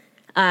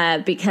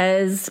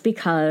because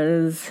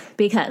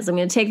I'm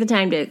going to take the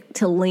time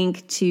to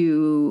link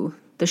to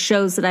the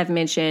shows that I've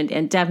mentioned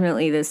and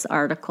definitely this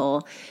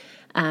article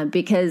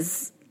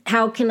because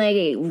how can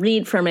I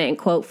read from it and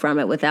quote from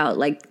it without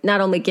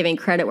not only giving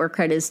credit where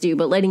credit is due,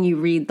 but letting you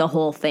read the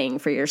whole thing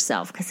for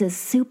yourself? Because it's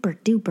super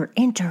duper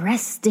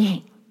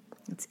interesting.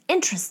 It's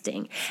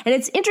interesting. And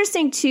it's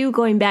interesting too,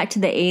 going back to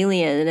the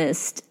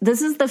Alienist.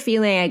 This is the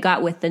feeling I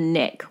got with The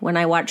Knick when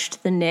I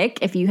watched The Knick.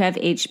 If you have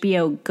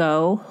HBO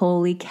Go,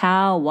 holy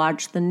cow,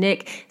 watch The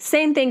Knick.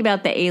 Same thing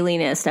about The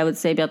Alienist, I would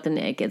say about The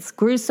Knick. It's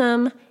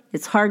gruesome,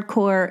 it's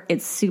hardcore,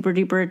 it's super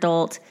duper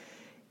adult.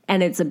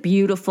 And it's a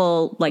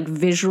beautiful,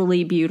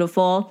 visually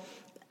beautiful.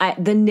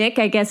 The Knick,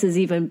 I guess, is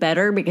even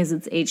better because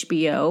it's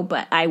HBO,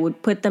 but I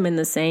would put them in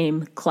the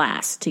same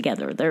class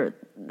together.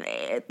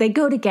 They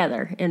go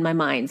together in my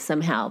mind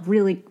somehow.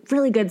 Really,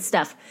 really good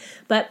stuff.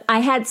 But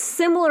I had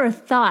similar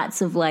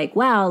thoughts of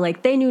wow,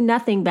 they knew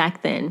nothing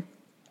back then.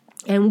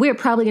 And we're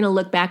probably going to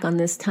look back on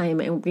this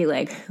time and be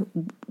like,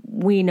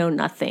 we know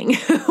nothing.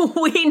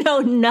 We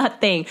know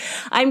nothing.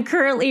 I'm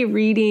currently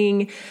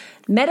reading...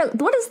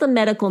 what is the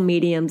medical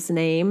medium's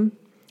name?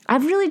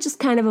 I've really just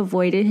kind of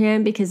avoided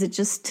him because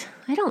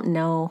I don't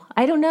know.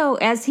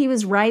 As he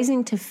was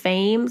rising to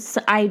fame,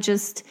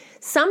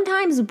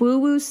 sometimes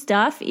woo-woo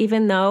stuff,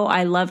 even though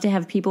I love to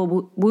have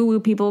woo-woo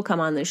people come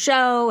on the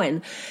show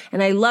and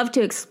I love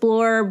to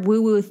explore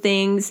woo-woo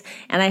things.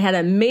 And I had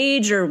a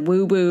major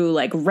woo-woo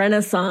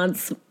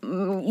renaissance,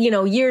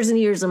 years and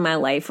years of my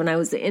life when I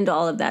was into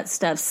all of that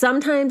stuff.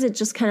 Sometimes it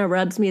just kind of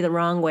rubs me the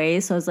wrong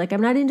way. So I was like,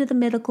 I'm not into the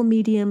medical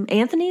medium.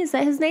 Anthony, is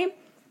that his name?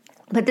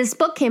 But this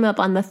book came up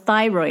on the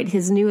thyroid.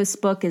 His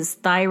newest book is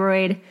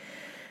Thyroid.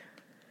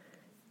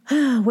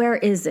 Where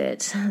is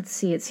it? Let's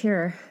see. It's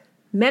here.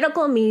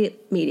 Medical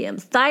Medium.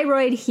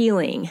 Thyroid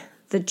Healing.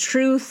 The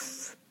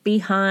Truth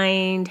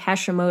Behind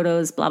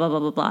Hashimoto's blah, blah, blah,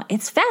 blah, blah.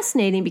 It's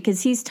fascinating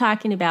because he's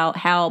talking about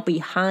how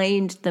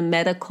behind the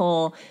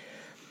medical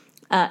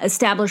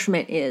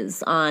establishment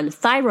is on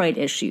thyroid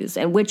issues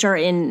and which are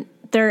in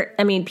there.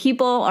 I mean,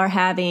 people are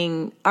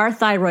having, our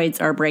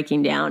thyroids are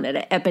breaking down at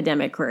an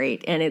epidemic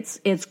rate, and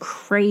it's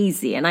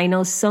crazy. And I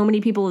know so many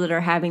people that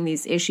are having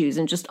these issues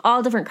and just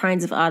all different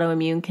kinds of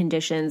autoimmune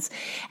conditions.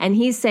 And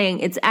he's saying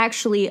it's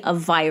actually a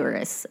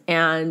virus,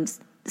 and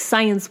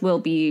science will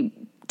be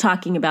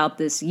talking about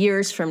this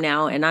years from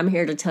now. And I'm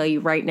here to tell you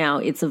right now,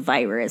 it's a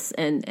virus,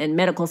 and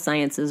medical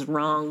science is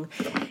wrong.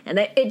 And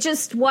it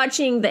just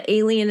watching The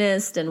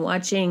Alienist and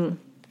watching,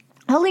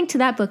 I'll link to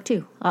that book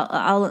too.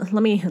 Let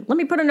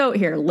me put a note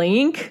here.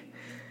 Link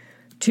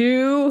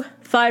to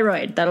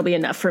thyroid. That'll be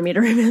enough for me to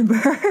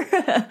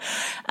remember.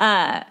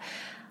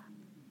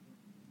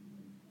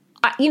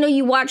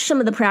 You watch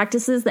some of the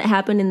practices that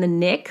happen in the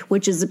Knick,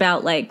 which is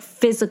about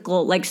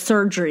physical,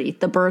 surgery,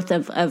 the birth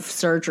of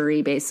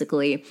surgery,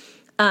 basically.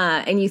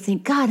 And you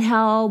think, God,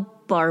 how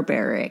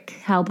barbaric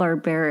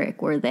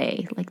were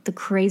they? The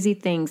crazy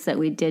things that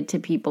we did to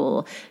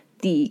people,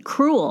 the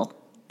cruel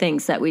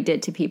things that we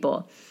did to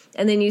people.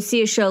 And then you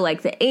see a show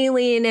like The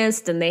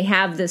Alienist, and they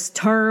have this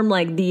term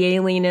The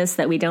Alienist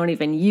that we don't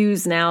even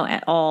use now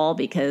at all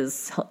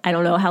because I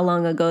don't know how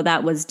long ago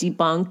that was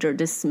debunked or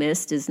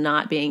dismissed as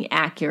not being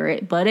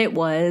accurate, but it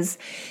was.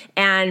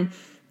 And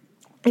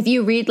if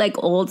you read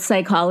old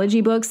psychology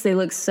books, they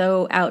look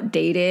so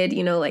outdated,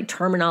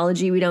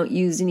 terminology we don't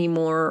use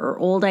anymore or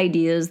old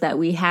ideas that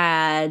we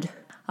had.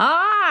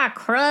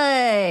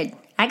 Crud.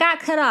 I got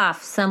cut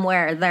off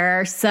somewhere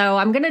there, so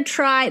I'm going to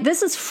try.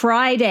 This is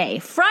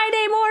Friday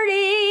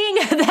morning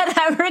that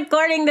I'm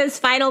recording this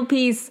final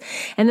piece,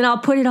 and then I'll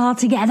put it all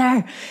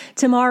together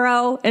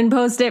tomorrow and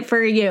post it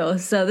for you.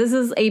 So this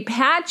is a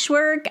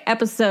patchwork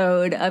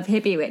episode of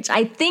Hippie Witch.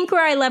 I think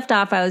where I left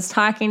off, I was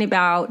talking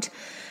about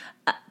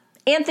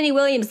Anthony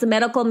Williams, the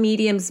medical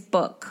medium's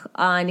book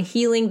on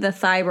healing the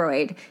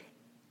thyroid,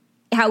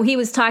 how he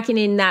was talking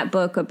in that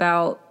book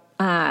about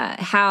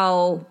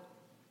how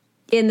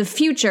in the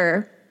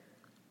future,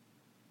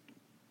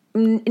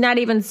 not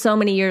even so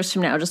many years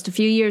from now, just a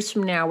few years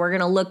from now, we're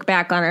going to look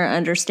back on our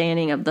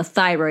understanding of the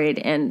thyroid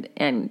and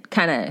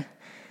kind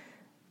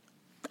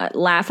of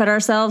laugh at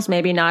ourselves.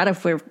 Maybe not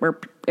if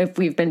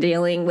we've been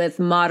dealing with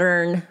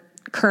modern,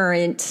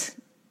 current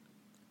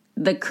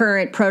the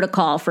current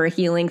protocol for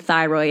healing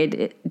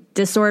thyroid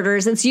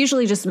disorders. It's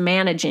usually just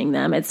managing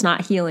them. It's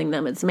not healing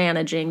them, it's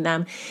managing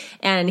them.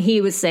 And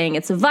he was saying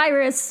it's a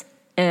virus,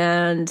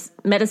 and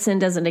medicine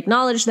doesn't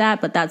acknowledge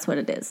that, but that's what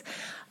it is.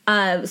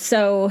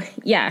 So,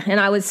 yeah, and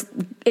I was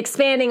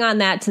expanding on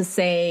that to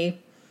say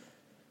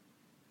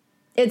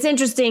it's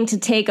interesting to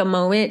take a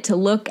moment to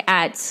look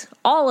at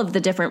all of the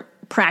different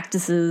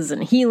practices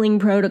and healing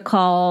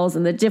protocols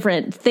and the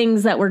different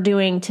things that we're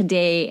doing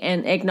today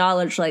and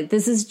acknowledge, like,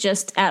 this is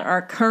just at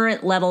our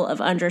current level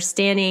of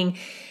understanding,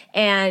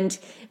 and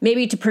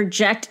maybe to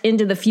project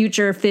into the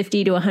future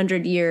 50 to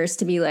 100 years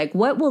to be like,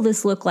 what will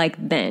this look like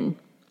then?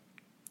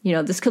 You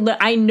know, this could look,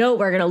 I know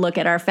we're going to look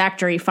at our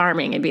factory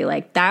farming and be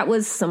like, that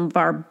was some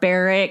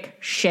barbaric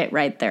shit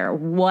right there.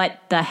 What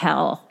the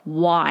hell?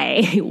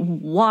 Why?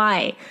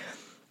 Why?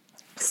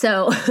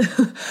 So,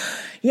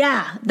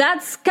 yeah,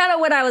 that's kind of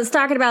what I was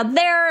talking about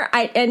there.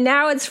 And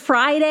now it's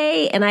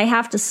Friday and I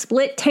have to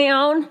split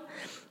town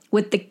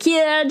with the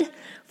kid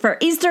for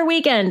Easter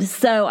weekend.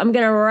 So I'm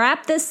going to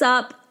wrap this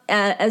up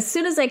as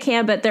soon as I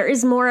can, but there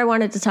is more I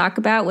wanted to talk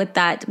about with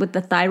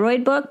the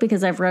thyroid book,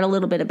 because I've read a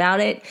little bit about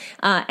it.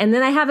 And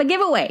then I have a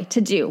giveaway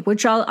to do,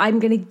 which I'm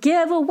going to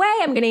give away.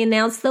 I'm going to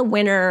announce the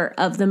winner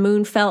of the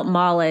Moonfelt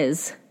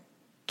Malas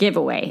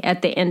giveaway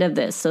at the end of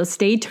this. So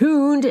stay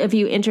tuned if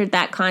you entered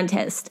that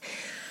contest.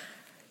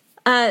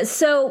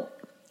 So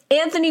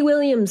Anthony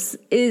Williams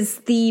is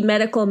the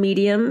medical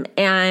medium,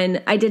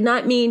 and I did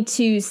not mean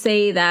to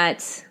say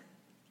that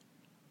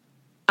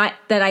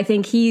I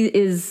think he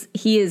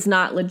is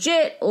not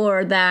legit,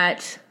 or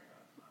that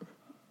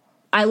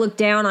I look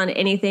down on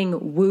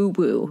anything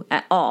woo-woo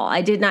at all.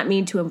 I did not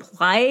mean to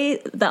imply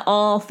that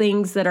all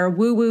things that are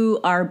woo-woo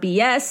are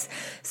BS,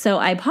 so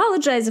I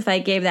apologize if I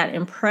gave that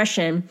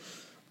impression.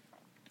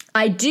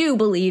 I do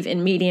believe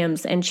in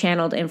mediums and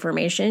channeled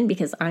information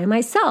because I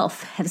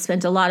myself have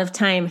spent a lot of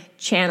time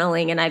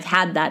channeling, and I've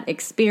had that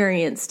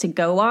experience to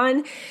go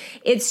on.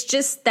 It's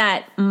just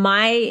that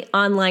my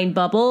online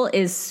bubble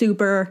is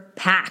super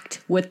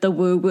packed with the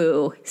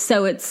woo-woo.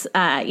 So it's,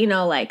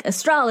 like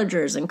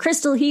astrologers and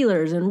crystal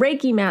healers and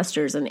Reiki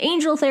masters and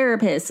angel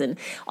therapists and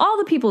all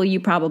the people you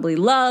probably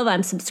love.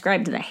 I'm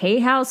subscribed to the Hay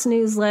House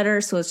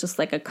newsletter. So it's just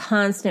like a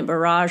constant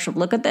barrage of,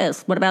 look at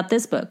this. What about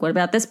this book? What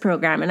about this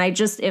program? And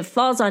it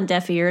falls on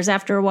deaf ears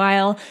after a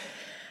while.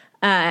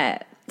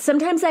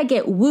 Sometimes I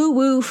get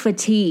woo-woo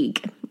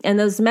fatigue, and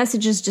those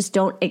messages just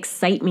don't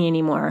excite me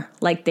anymore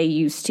like they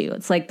used to.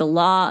 It's like the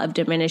law of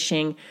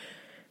diminishing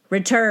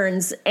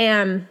returns.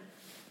 And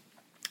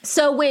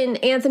so when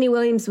Anthony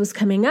Williams was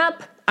coming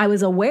up, I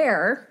was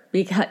aware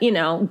because,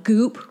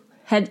 Goop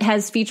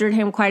has featured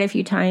him quite a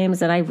few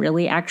times, and I'm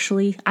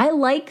goopy.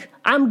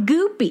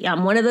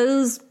 I'm one of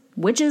those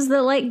witches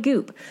that like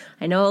goop.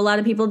 I know a lot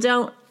of people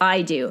don't.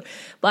 I do.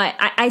 But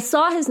I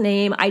saw his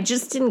name. I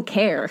just didn't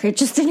care. It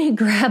just didn't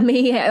grab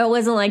me. I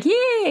wasn't like,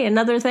 yay,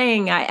 another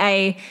thing.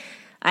 I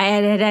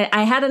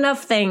had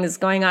enough things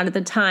going on at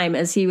the time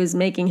as he was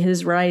making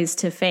his rise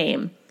to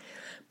fame.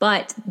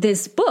 But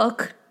this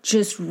book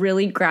just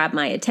really grabbed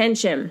my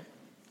attention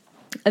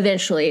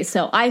eventually.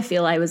 So I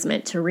feel I was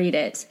meant to read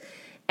it.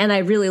 And I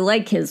really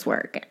like his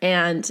work.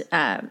 And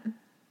I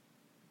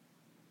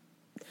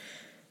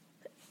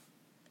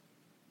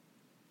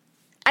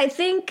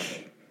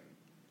think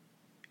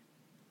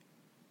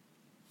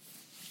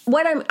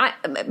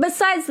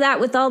besides that,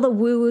 with all the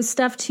woo-woo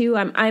stuff too,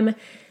 I'm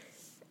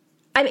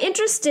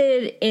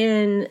interested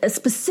in a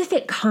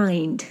specific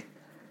kind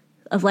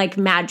of like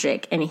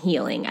magic and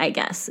healing, I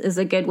guess, is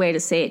a good way to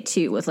say it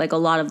too, with like a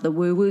lot of the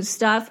woo-woo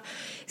stuff.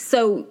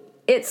 So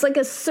it's like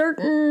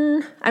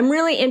I'm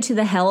really into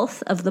the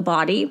health of the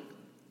body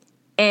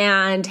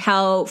and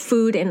how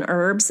food and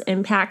herbs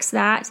impacts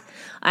that.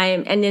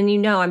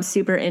 I'm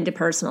super into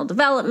personal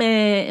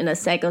development and a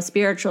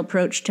psycho-spiritual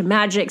approach to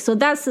magic. So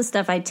that's the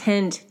stuff I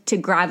tend to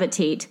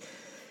gravitate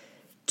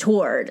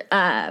toward.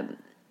 But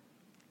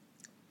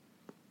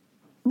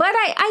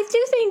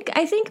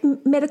I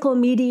think medical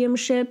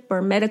mediumship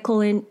or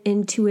medical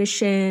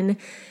intuition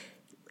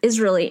is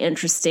really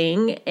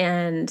interesting.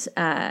 And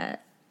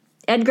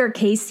Edgar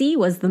Cayce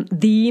was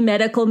the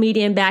medical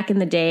medium back in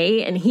the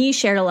day, and he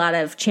shared a lot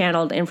of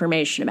channeled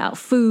information about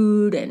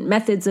food and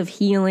methods of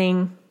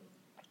healing.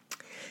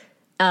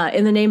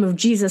 In the name of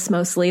Jesus,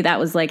 mostly. That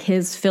was like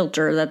his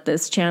filter that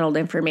this channeled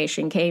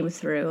information came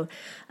through.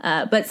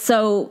 But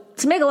so,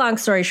 to make a long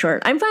story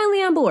short, I'm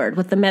finally on board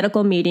with the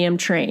medical medium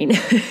train.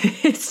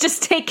 It's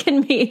just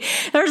taken me,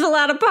 there's a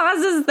lot of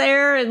pauses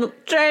there and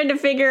trying to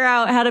figure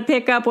out how to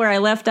pick up where I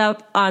left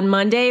up on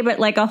Monday. But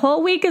like a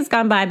whole week has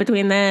gone by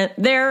between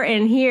there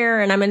and here,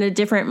 and I'm in a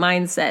different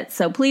mindset.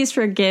 So please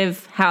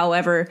forgive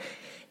however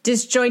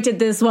disjointed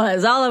this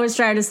was. All I was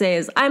trying to say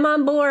is I'm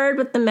on board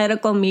with the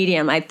medical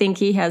medium. I think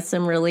he has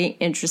some really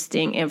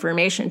interesting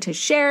information to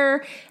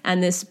share,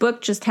 and this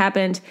book just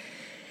happened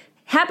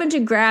to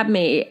grab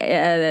me,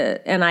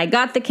 and I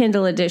got the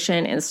Kindle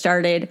edition and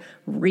started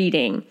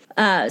reading.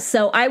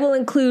 So I will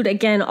include,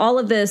 again, all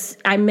of this.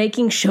 I'm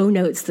making show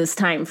notes this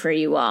time for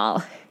you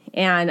all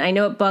And I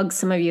know it bugs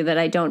some of you that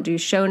I don't do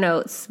show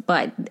notes,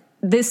 but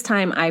this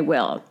time I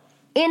will.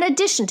 In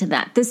addition to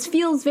that, this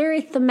feels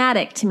very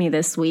thematic to me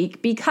this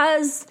week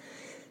because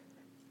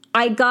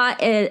I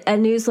got a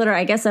newsletter.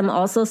 I guess I'm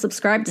also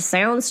subscribed to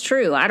Sounds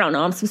True. I don't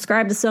know. I'm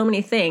subscribed to so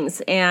many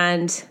things.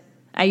 And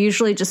I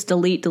usually just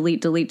delete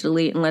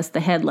unless the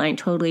headline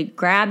totally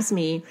grabs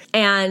me.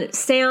 And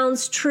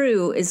Sounds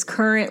True is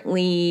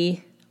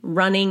currently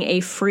running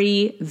a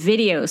free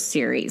video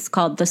series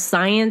called The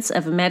Science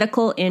of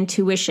Medical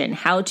Intuition,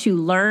 How to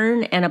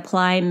Learn and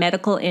Apply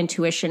Medical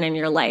Intuition in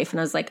Your Life.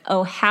 And I was like,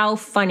 oh, how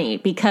funny,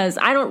 because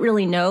I don't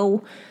really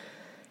know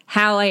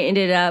how I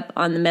ended up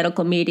on the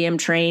medical medium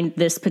train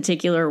this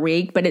particular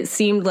week, but it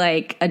seemed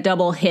like a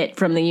double hit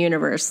from the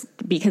universe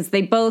because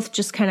they both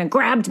just kind of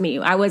grabbed me.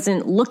 I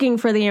wasn't looking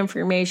for the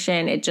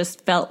information. It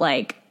just felt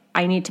like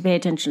I need to pay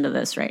attention to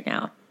this right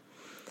now.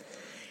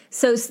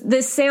 So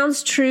this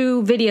Sounds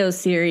True video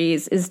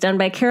series is done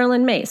by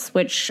Carolyn Myss,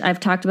 which I've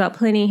talked about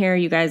plenty here.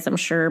 You guys, I'm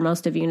sure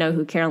most of you know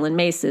who Carolyn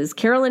Myss is.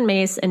 Carolyn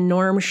Myss and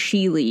Norm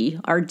Shealy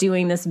are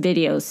doing this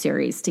video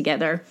series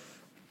together.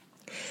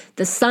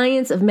 The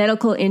Science of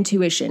Medical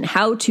Intuition,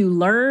 How to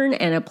Learn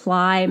and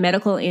Apply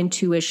Medical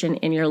Intuition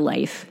in Your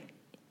Life.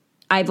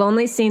 I've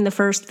only seen the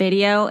first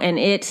video, and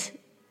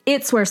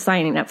it's worth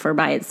signing up for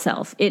by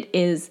itself. It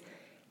is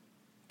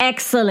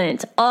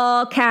excellent,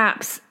 all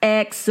caps,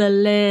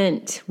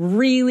 excellent,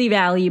 really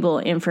valuable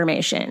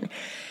information.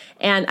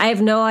 And I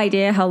have no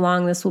idea how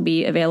long this will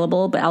be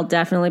available, but I'll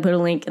definitely put a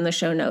link in the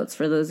show notes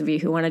for those of you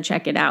who want to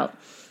check it out.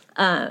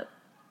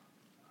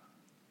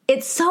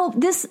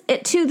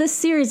 This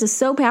series is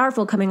so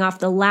powerful coming off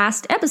the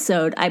last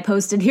episode I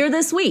posted here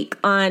this week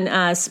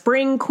on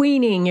spring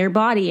queening your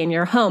body and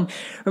your home.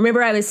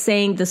 Remember I was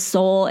saying the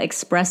soul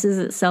expresses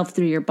itself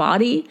through your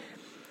body,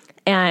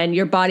 and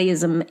your body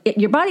is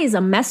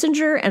a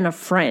messenger and a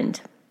friend.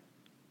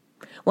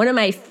 One of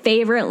my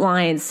favorite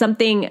lines,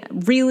 something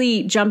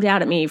really jumped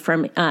out at me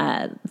from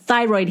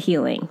Thyroid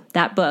Healing,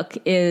 that book,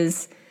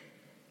 is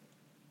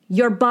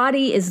your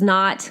body has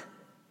not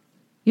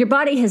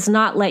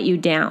let you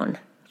down.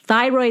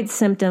 Thyroid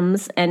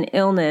symptoms and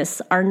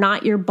illness are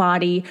not your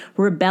body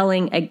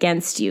rebelling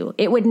against you.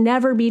 It would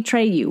never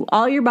betray you.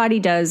 All your body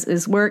does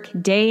is work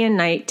day and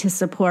night to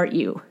support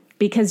you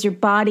because your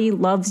body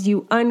loves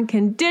you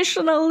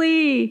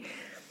unconditionally.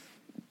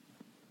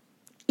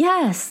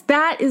 Yes,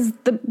 that is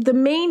the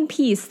main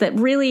piece that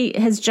really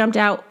has jumped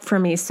out for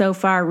me so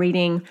far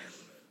reading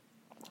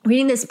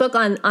this book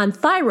on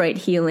thyroid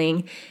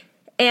healing.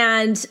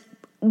 And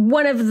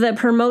one of the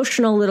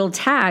promotional little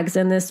tags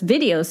in this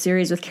video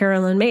series with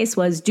Carolyn Myss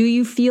was, do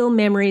you feel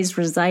memories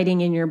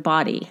residing in your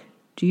body?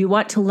 Do you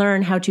want to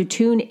learn how to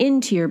tune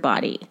into your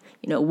body?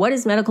 You know, what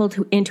is medical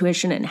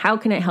intuition and how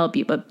can it help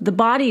you? But the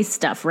body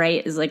stuff,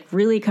 right, is like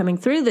really coming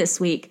through this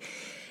week.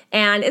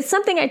 And it's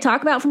something I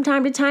talk about from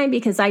time to time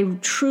because I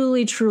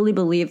truly, truly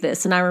believe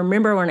this. And I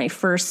remember when I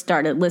first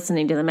started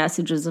listening to the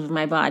messages of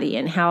my body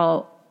and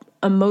how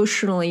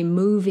emotionally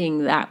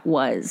moving that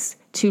was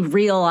to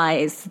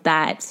realize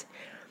that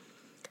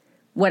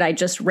what I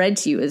just read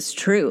to you is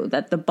true,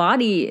 that the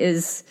body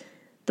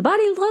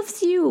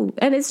loves you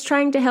and it's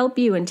trying to help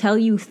you and tell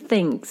you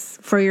things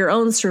for your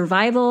own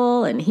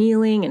survival and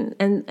healing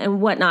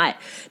and whatnot.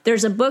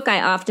 There's a book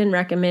I often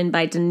recommend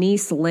by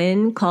Denise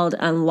Linn called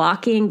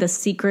Unlocking the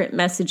Secret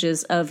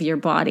Messages of Your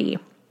Body.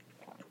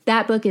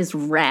 That book is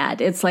rad.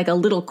 It's like a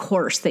little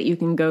course that you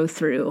can go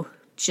through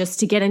just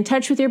to get in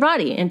touch with your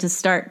body and to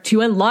start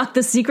to unlock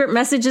the secret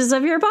messages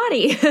of your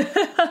body.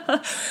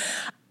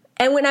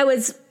 And when I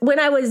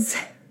was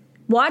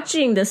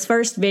watching this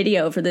first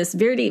video for this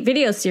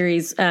video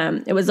series,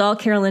 it was all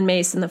Carolyn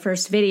Myss in the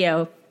first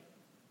video,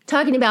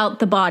 talking about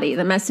the body,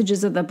 the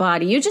messages of the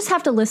body. You just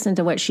have to listen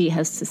to what she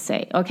has to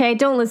say, okay?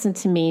 Don't listen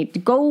to me.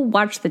 Go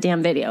watch the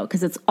damn video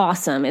because it's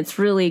awesome. It's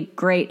really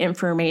great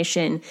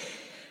information.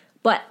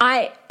 But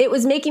it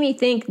was making me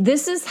think,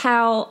 this is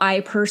how I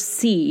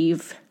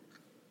perceive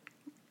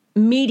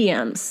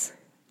mediums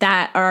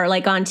that are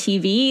like on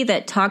TV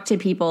that talk to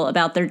people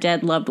about their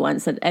dead loved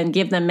ones and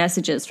give them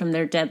messages from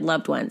their dead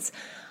loved ones.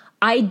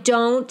 I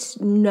don't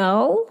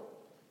know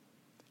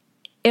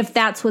if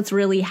that's what's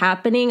really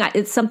happening.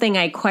 It's something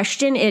I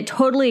question. It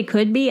totally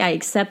could be. I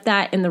accept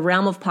that in the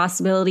realm of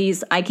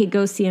possibilities. I could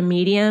go see a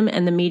medium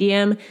and the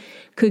medium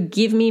could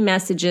give me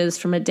messages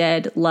from a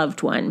dead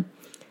loved one.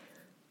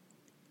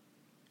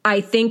 I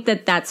think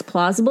that that's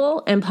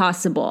plausible and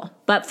possible.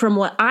 But from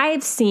what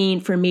I've seen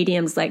for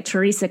mediums like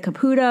Teresa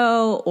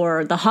Caputo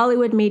or the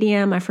Hollywood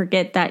medium, I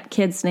forget that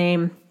kid's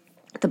name,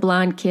 the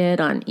blonde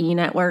kid on E!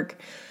 Network,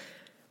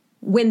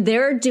 when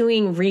they're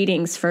doing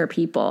readings for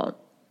people,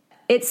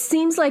 it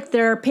seems like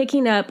they're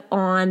picking up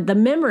on the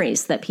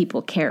memories that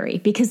people carry,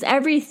 because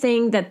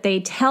everything that they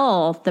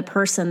tell the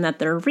person that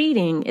they're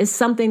reading is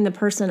something the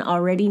person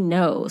already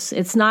knows.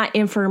 It's not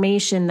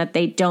information that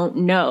they don't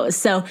know.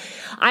 So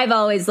I've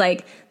always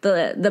like,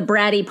 the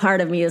bratty part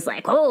of me is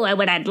like, oh,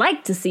 what I'd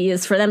like to see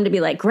is for them to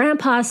be like,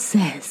 Grandpa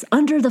says,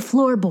 under the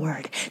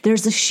floorboard,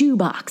 there's a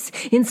shoebox.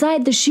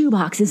 Inside the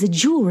shoebox is a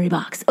jewelry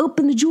box.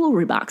 Open the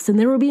jewelry box, and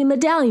there will be a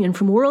medallion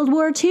from World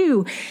War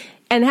II.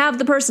 And have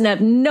the person have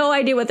no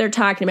idea what they're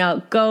talking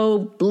about.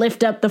 Go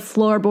lift up the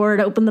floorboard,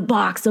 open the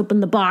box,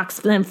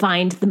 then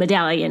find the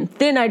medallion.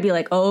 Then I'd be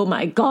like, oh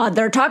my God,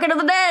 they're talking to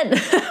the dead.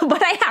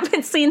 But I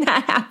haven't seen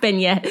that happen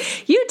yet.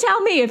 You tell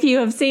me if you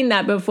have seen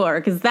that before,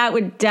 because that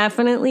would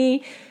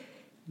definitely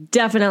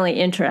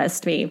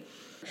interest me.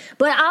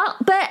 But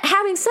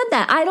having said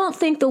that, I don't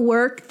think the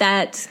work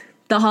that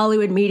the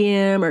Hollywood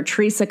Medium or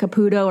Teresa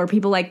Caputo or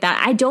people like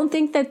that, I don't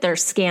think that they're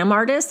scam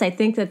artists. I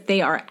think that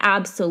they are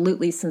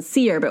absolutely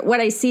sincere. But what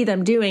I see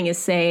them doing is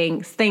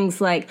saying things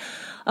like,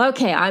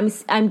 okay,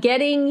 I'm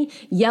getting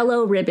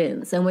yellow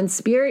ribbons. And when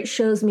spirit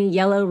shows me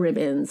yellow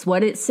ribbons,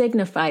 what it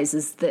signifies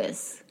is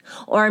this.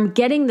 Or I'm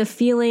getting the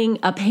feeling,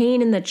 a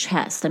pain in the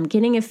chest. I'm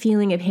getting a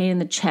feeling of pain in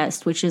the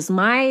chest, which is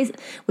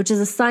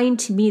a sign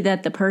to me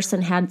that the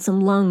person had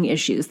some lung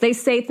issues. They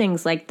say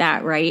things like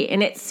that, right?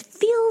 And it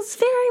feels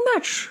very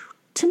much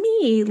to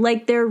me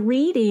like they're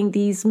reading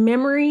these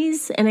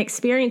memories and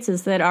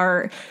experiences that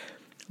are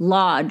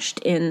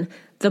lodged in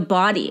the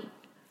body.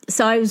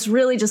 So I was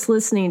really just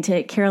listening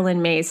to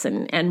Carolyn Mace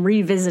and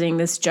revisiting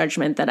this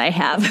judgment that I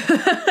have.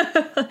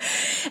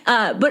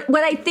 But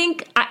what I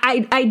think,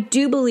 I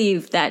do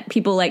believe that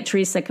people like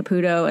Teresa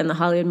Caputo and the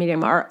Hollywood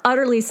Medium are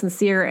utterly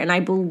sincere, and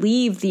I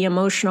believe the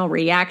emotional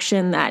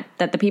reaction that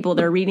the people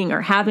they're reading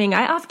are having.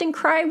 I often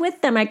cry with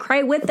them.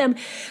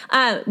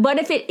 But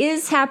if it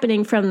is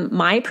happening from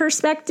my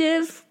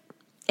perspective,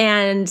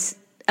 and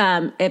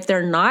if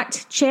they're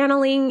not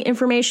channeling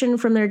information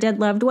from their dead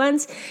loved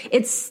ones,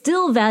 it's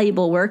still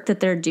valuable work that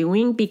they're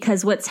doing,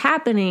 because what's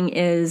happening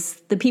is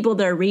the people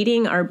they're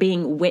reading are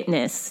being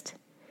witnessed,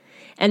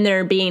 and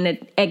they're being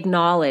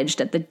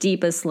acknowledged at the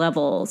deepest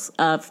levels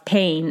of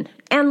pain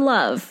and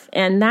love.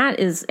 And that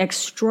is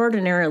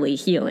extraordinarily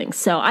healing.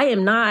 So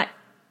I'm not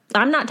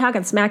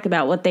talking smack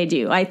about what they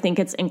do. I think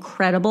it's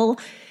incredible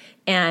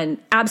and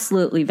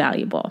absolutely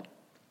valuable.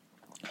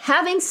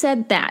 Having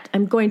said that,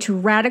 I'm going to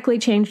radically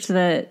change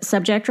the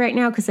subject right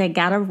now because I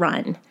gotta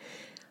run.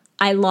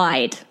 I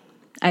lied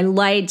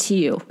to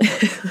you.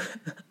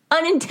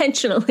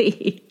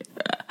 Unintentionally.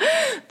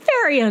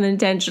 Very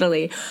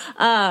unintentionally.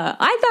 I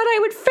thought I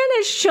would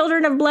finish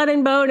Children of Blood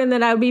and Bone and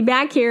then I would be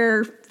back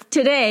here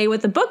today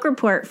with a book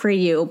report for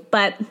you,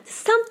 but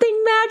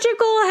something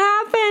magical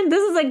happened.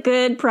 This is a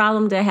good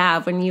problem to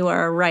have when you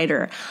are a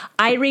writer.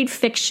 I read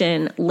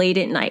fiction late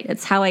at night.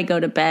 It's how I go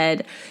to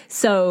bed.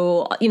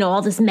 So,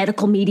 all this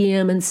medical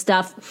medium and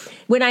stuff.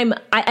 When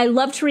I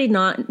love to read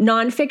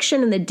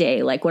nonfiction in the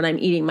day, like when I'm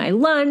eating my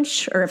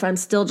lunch or if I'm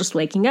still just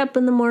waking up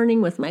in the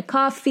morning with my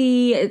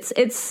coffee.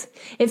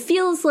 It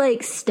feels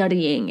like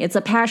studying. It's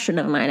a passion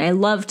of mine. I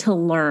love to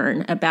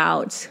learn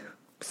about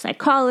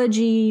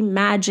psychology,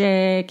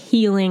 magic,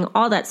 healing,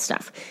 all that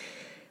stuff.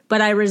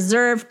 But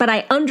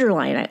I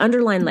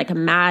underline like a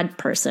mad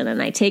person,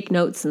 and I take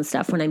notes and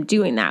stuff when I'm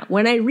doing that.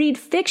 When I read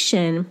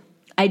fiction,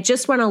 I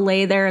just want to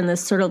lay there in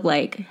this sort of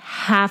like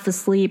half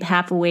asleep,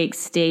 half awake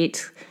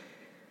state,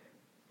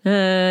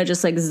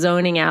 just like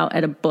zoning out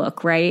at a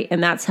book, right?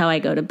 And that's how I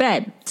go to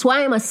bed. That's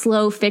why I'm a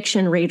slow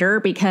fiction reader,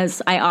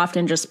 because I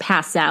often just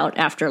pass out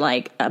after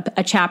like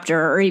a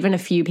chapter or even a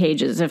few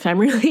pages if I'm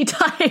really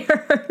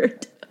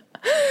tired.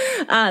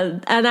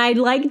 And I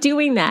like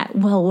doing that.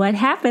 Well, what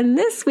happened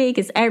this week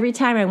is every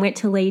time I went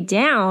to lay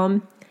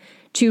down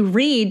to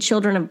read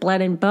Children of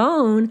Blood and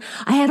Bone,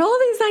 I had all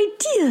these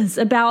ideas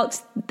about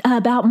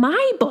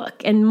my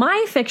book and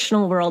my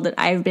fictional world that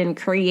I've been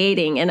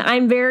creating. And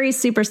I'm very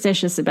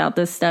superstitious about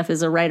this stuff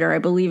as a writer. I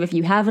believe if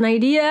you have an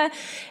idea,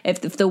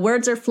 if the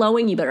words are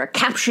flowing, you better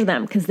capture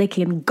them because they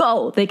can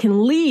go, they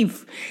can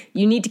leave.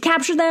 You need to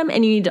capture them,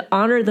 and you need to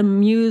honor the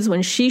muse.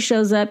 When she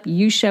shows up,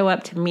 you show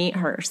up to meet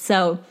her.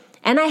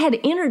 And I had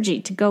energy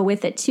to go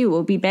with it too. It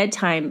would be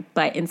bedtime,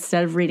 but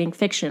instead of reading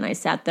fiction, I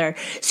sat there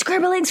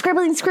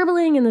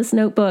scribbling in this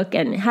notebook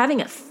and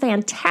having a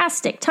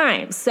fantastic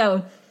time.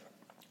 So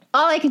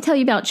all I can tell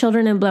you about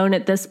Children of Blown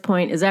at this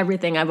point is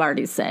everything I've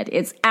already said.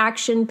 It's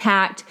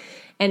action-packed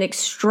and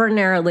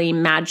extraordinarily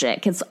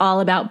magic. It's all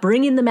about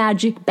bringing the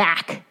magic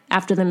back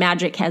after the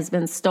magic has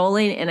been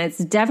stolen, and it's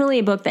definitely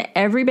a book that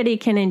everybody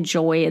can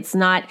enjoy. It's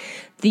not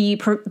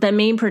the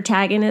main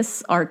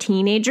protagonists are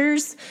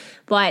teenagers,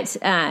 but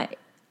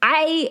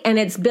and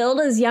it's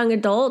billed as young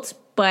adults,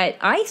 but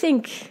I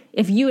think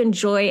if you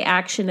enjoy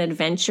action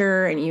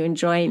adventure and you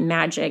enjoy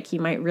magic,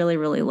 you might really,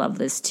 really love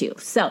this too.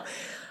 So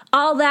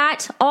all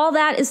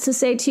that is to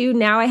say too,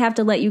 now I have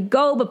to let you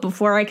go, but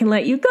before I can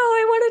let you go,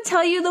 I want to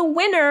tell you the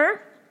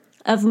winner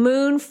of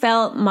Moon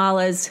Felt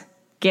Mala's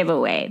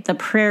giveaway. The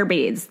prayer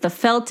beads, the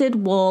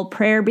felted wool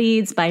prayer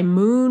beads by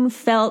Moon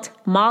Felt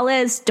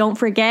Mallas. Don't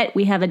forget,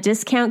 we have a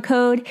discount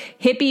code,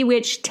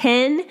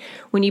 HippieWitch10.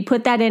 When you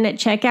put that in at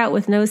checkout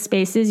with no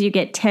spaces, you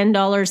get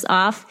 $10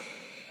 off.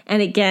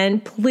 And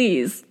again,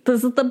 please,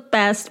 this is the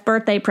best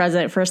birthday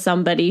present for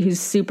somebody who's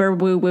super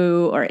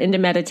woo-woo or into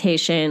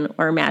meditation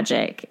or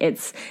magic.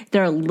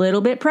 They're a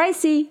little bit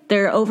pricey.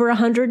 They're over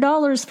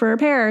 $100 for a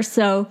pair.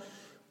 So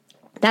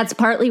that's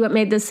partly what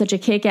made this such a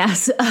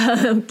kick-ass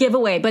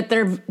giveaway, but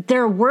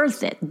they're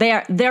worth it.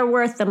 They're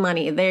worth the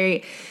money.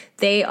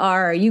 They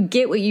are, you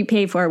get what you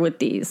pay for with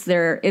these.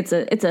 It's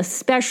a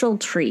special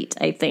treat,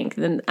 I think.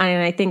 And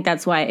I think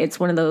that's why it's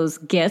one of those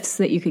gifts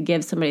that you could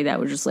give somebody that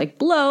would just like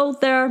blow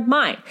their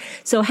mind.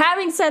 So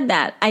having said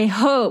that, I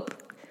hope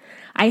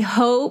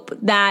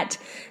that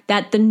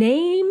the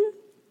name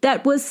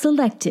that was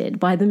selected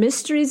by the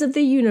mysteries of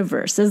the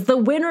universe as the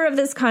winner of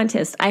this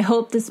contest, I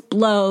hope this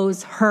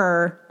blows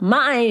her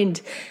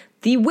mind.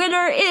 The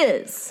winner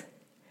is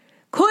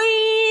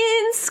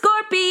Queen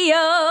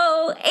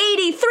Scorpio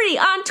 83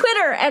 on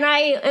Twitter, and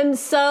I am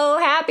so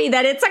happy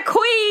that it's a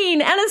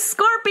queen and a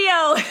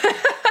Scorpio,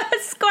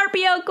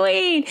 Scorpio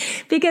queen,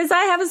 because I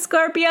have a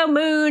Scorpio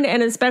moon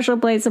and a special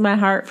place in my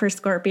heart for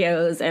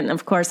Scorpios, and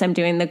of course I'm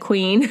doing the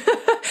queen.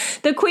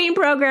 The queen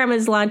program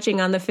is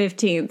launching on the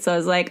 15th, so I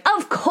was like,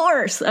 of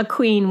course a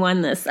queen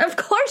won this. Of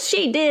course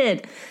she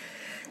did.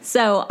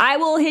 So I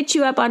will hit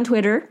you up on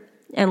Twitter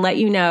and let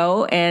you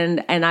know,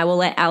 and I will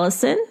let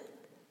Allison,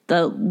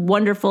 the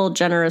wonderful,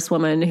 generous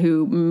woman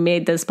who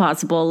made this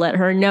possible, let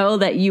her know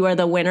that you are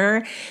the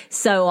winner.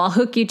 So I'll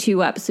hook you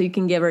two up so you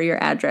can give her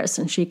your address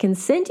and she can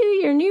send you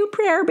your new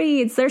prayer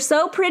beads. They're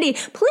so pretty.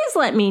 Please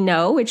let me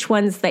know which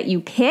ones that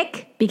you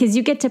pick, because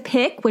you get to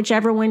pick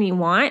whichever one you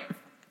want.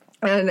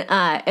 And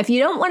if you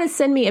don't want to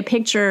send me a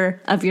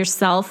picture of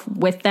yourself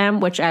with them,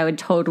 which I would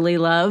totally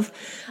love,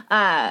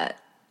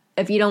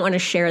 if you don't want to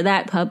share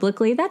that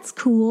publicly, that's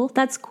cool.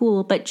 That's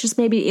cool. But just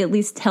maybe at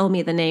least tell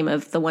me the name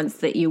of the ones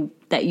that you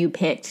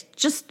picked,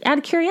 just out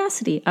of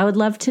curiosity. I would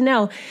love to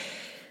know.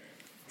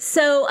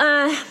 So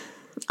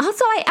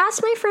also, I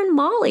asked my friend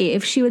Molly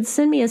if she would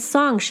send me a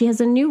song. She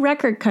has a new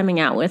record coming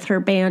out with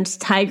her band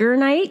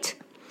Tigernite,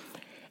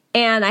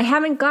 and I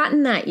haven't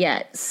gotten that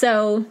yet.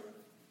 So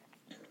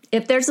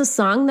if there's a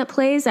song that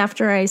plays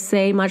after I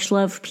say much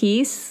love,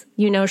 peace,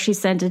 you know she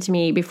sent it to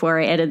me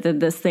before I edited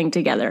this thing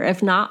together.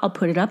 If not, I'll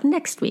put it up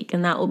next week,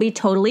 and that will be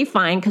totally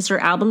fine because her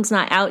album's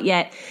not out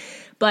yet.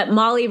 But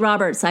Molly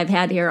Roberts, I've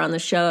had here on the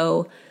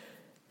show.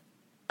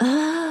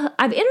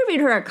 I've interviewed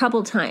her a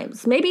couple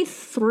times, maybe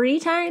 3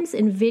 times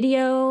in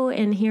video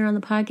and here on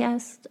the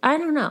podcast. I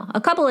don't know,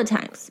 a couple of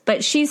times.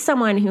 But she's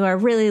someone who I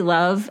really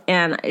love,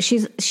 and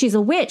she's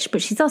a witch,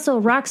 but she's also a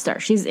rock star.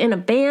 She's in a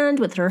band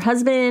with her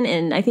husband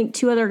and I think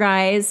 2 other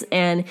guys,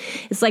 and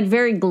it's like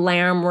very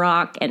glam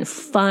rock and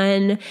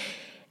fun.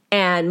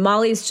 And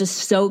Molly's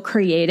just so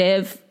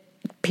creative,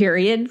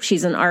 period.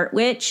 She's an art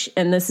witch,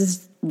 and this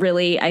is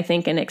really, I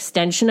think, an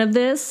extension of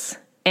this.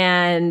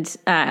 And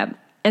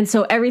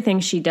so everything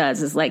she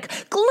does is like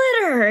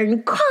glitter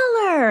and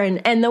color,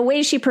 and the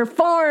way she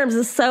performs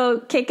is so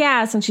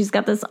kick-ass, and she's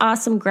got this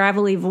awesome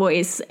gravelly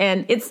voice.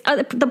 And it's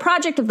the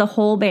project of the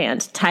whole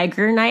band,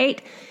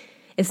 Tigernite.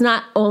 It's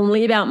not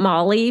only about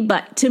Molly,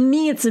 but to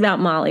me it's about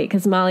Molly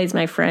because Molly's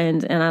my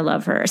friend and I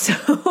love her. So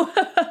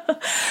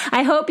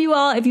I hope you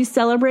all, if you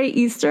celebrate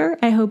Easter,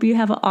 I hope you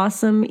have an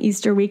awesome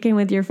Easter weekend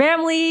with your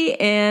family.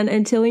 And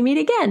until we meet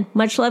again,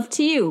 much love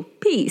to you.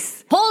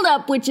 Peace. Hold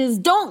up, witches.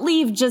 Don't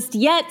leave just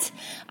yet.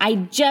 I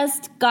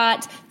just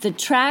got the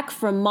track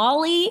from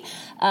Molly.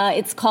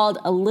 It's called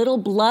A Little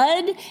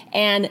Blood,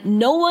 and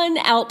no one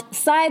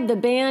outside the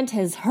band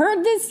has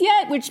heard this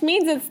yet, which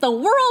means it's the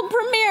world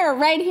premiere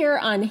right here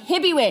on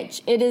Hippie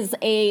Witch. It is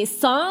a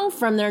song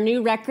from their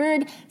new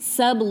record,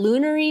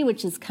 Sublunary,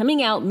 which is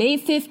coming out May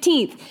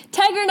 15th.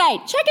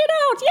 Tigernite, check it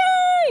out!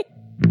 Yay!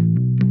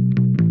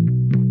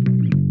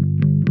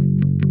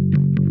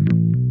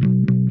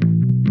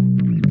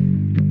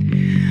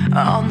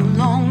 On the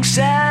long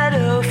side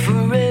of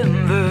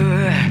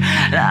forever,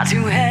 like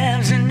 2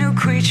 halves, a new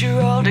creature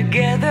all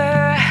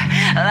together,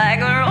 like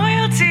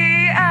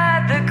royalty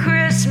at the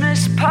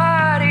Christmas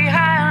party,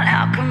 high on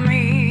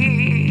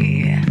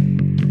alchemy.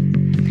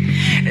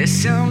 There's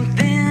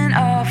something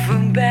off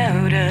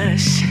about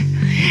us,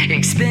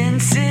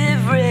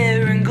 expensive,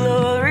 rare, and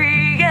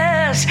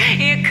glorious.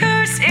 Your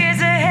curse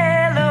is a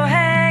halo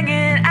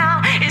hanging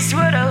out, it's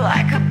what I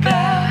like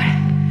about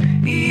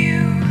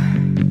you.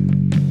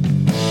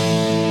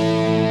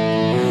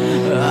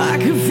 I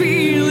can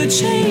feel a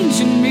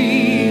change in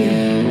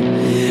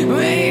me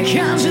when it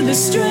comes to the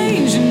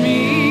strange in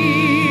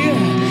me.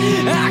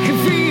 I can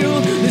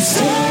feel the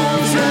sun.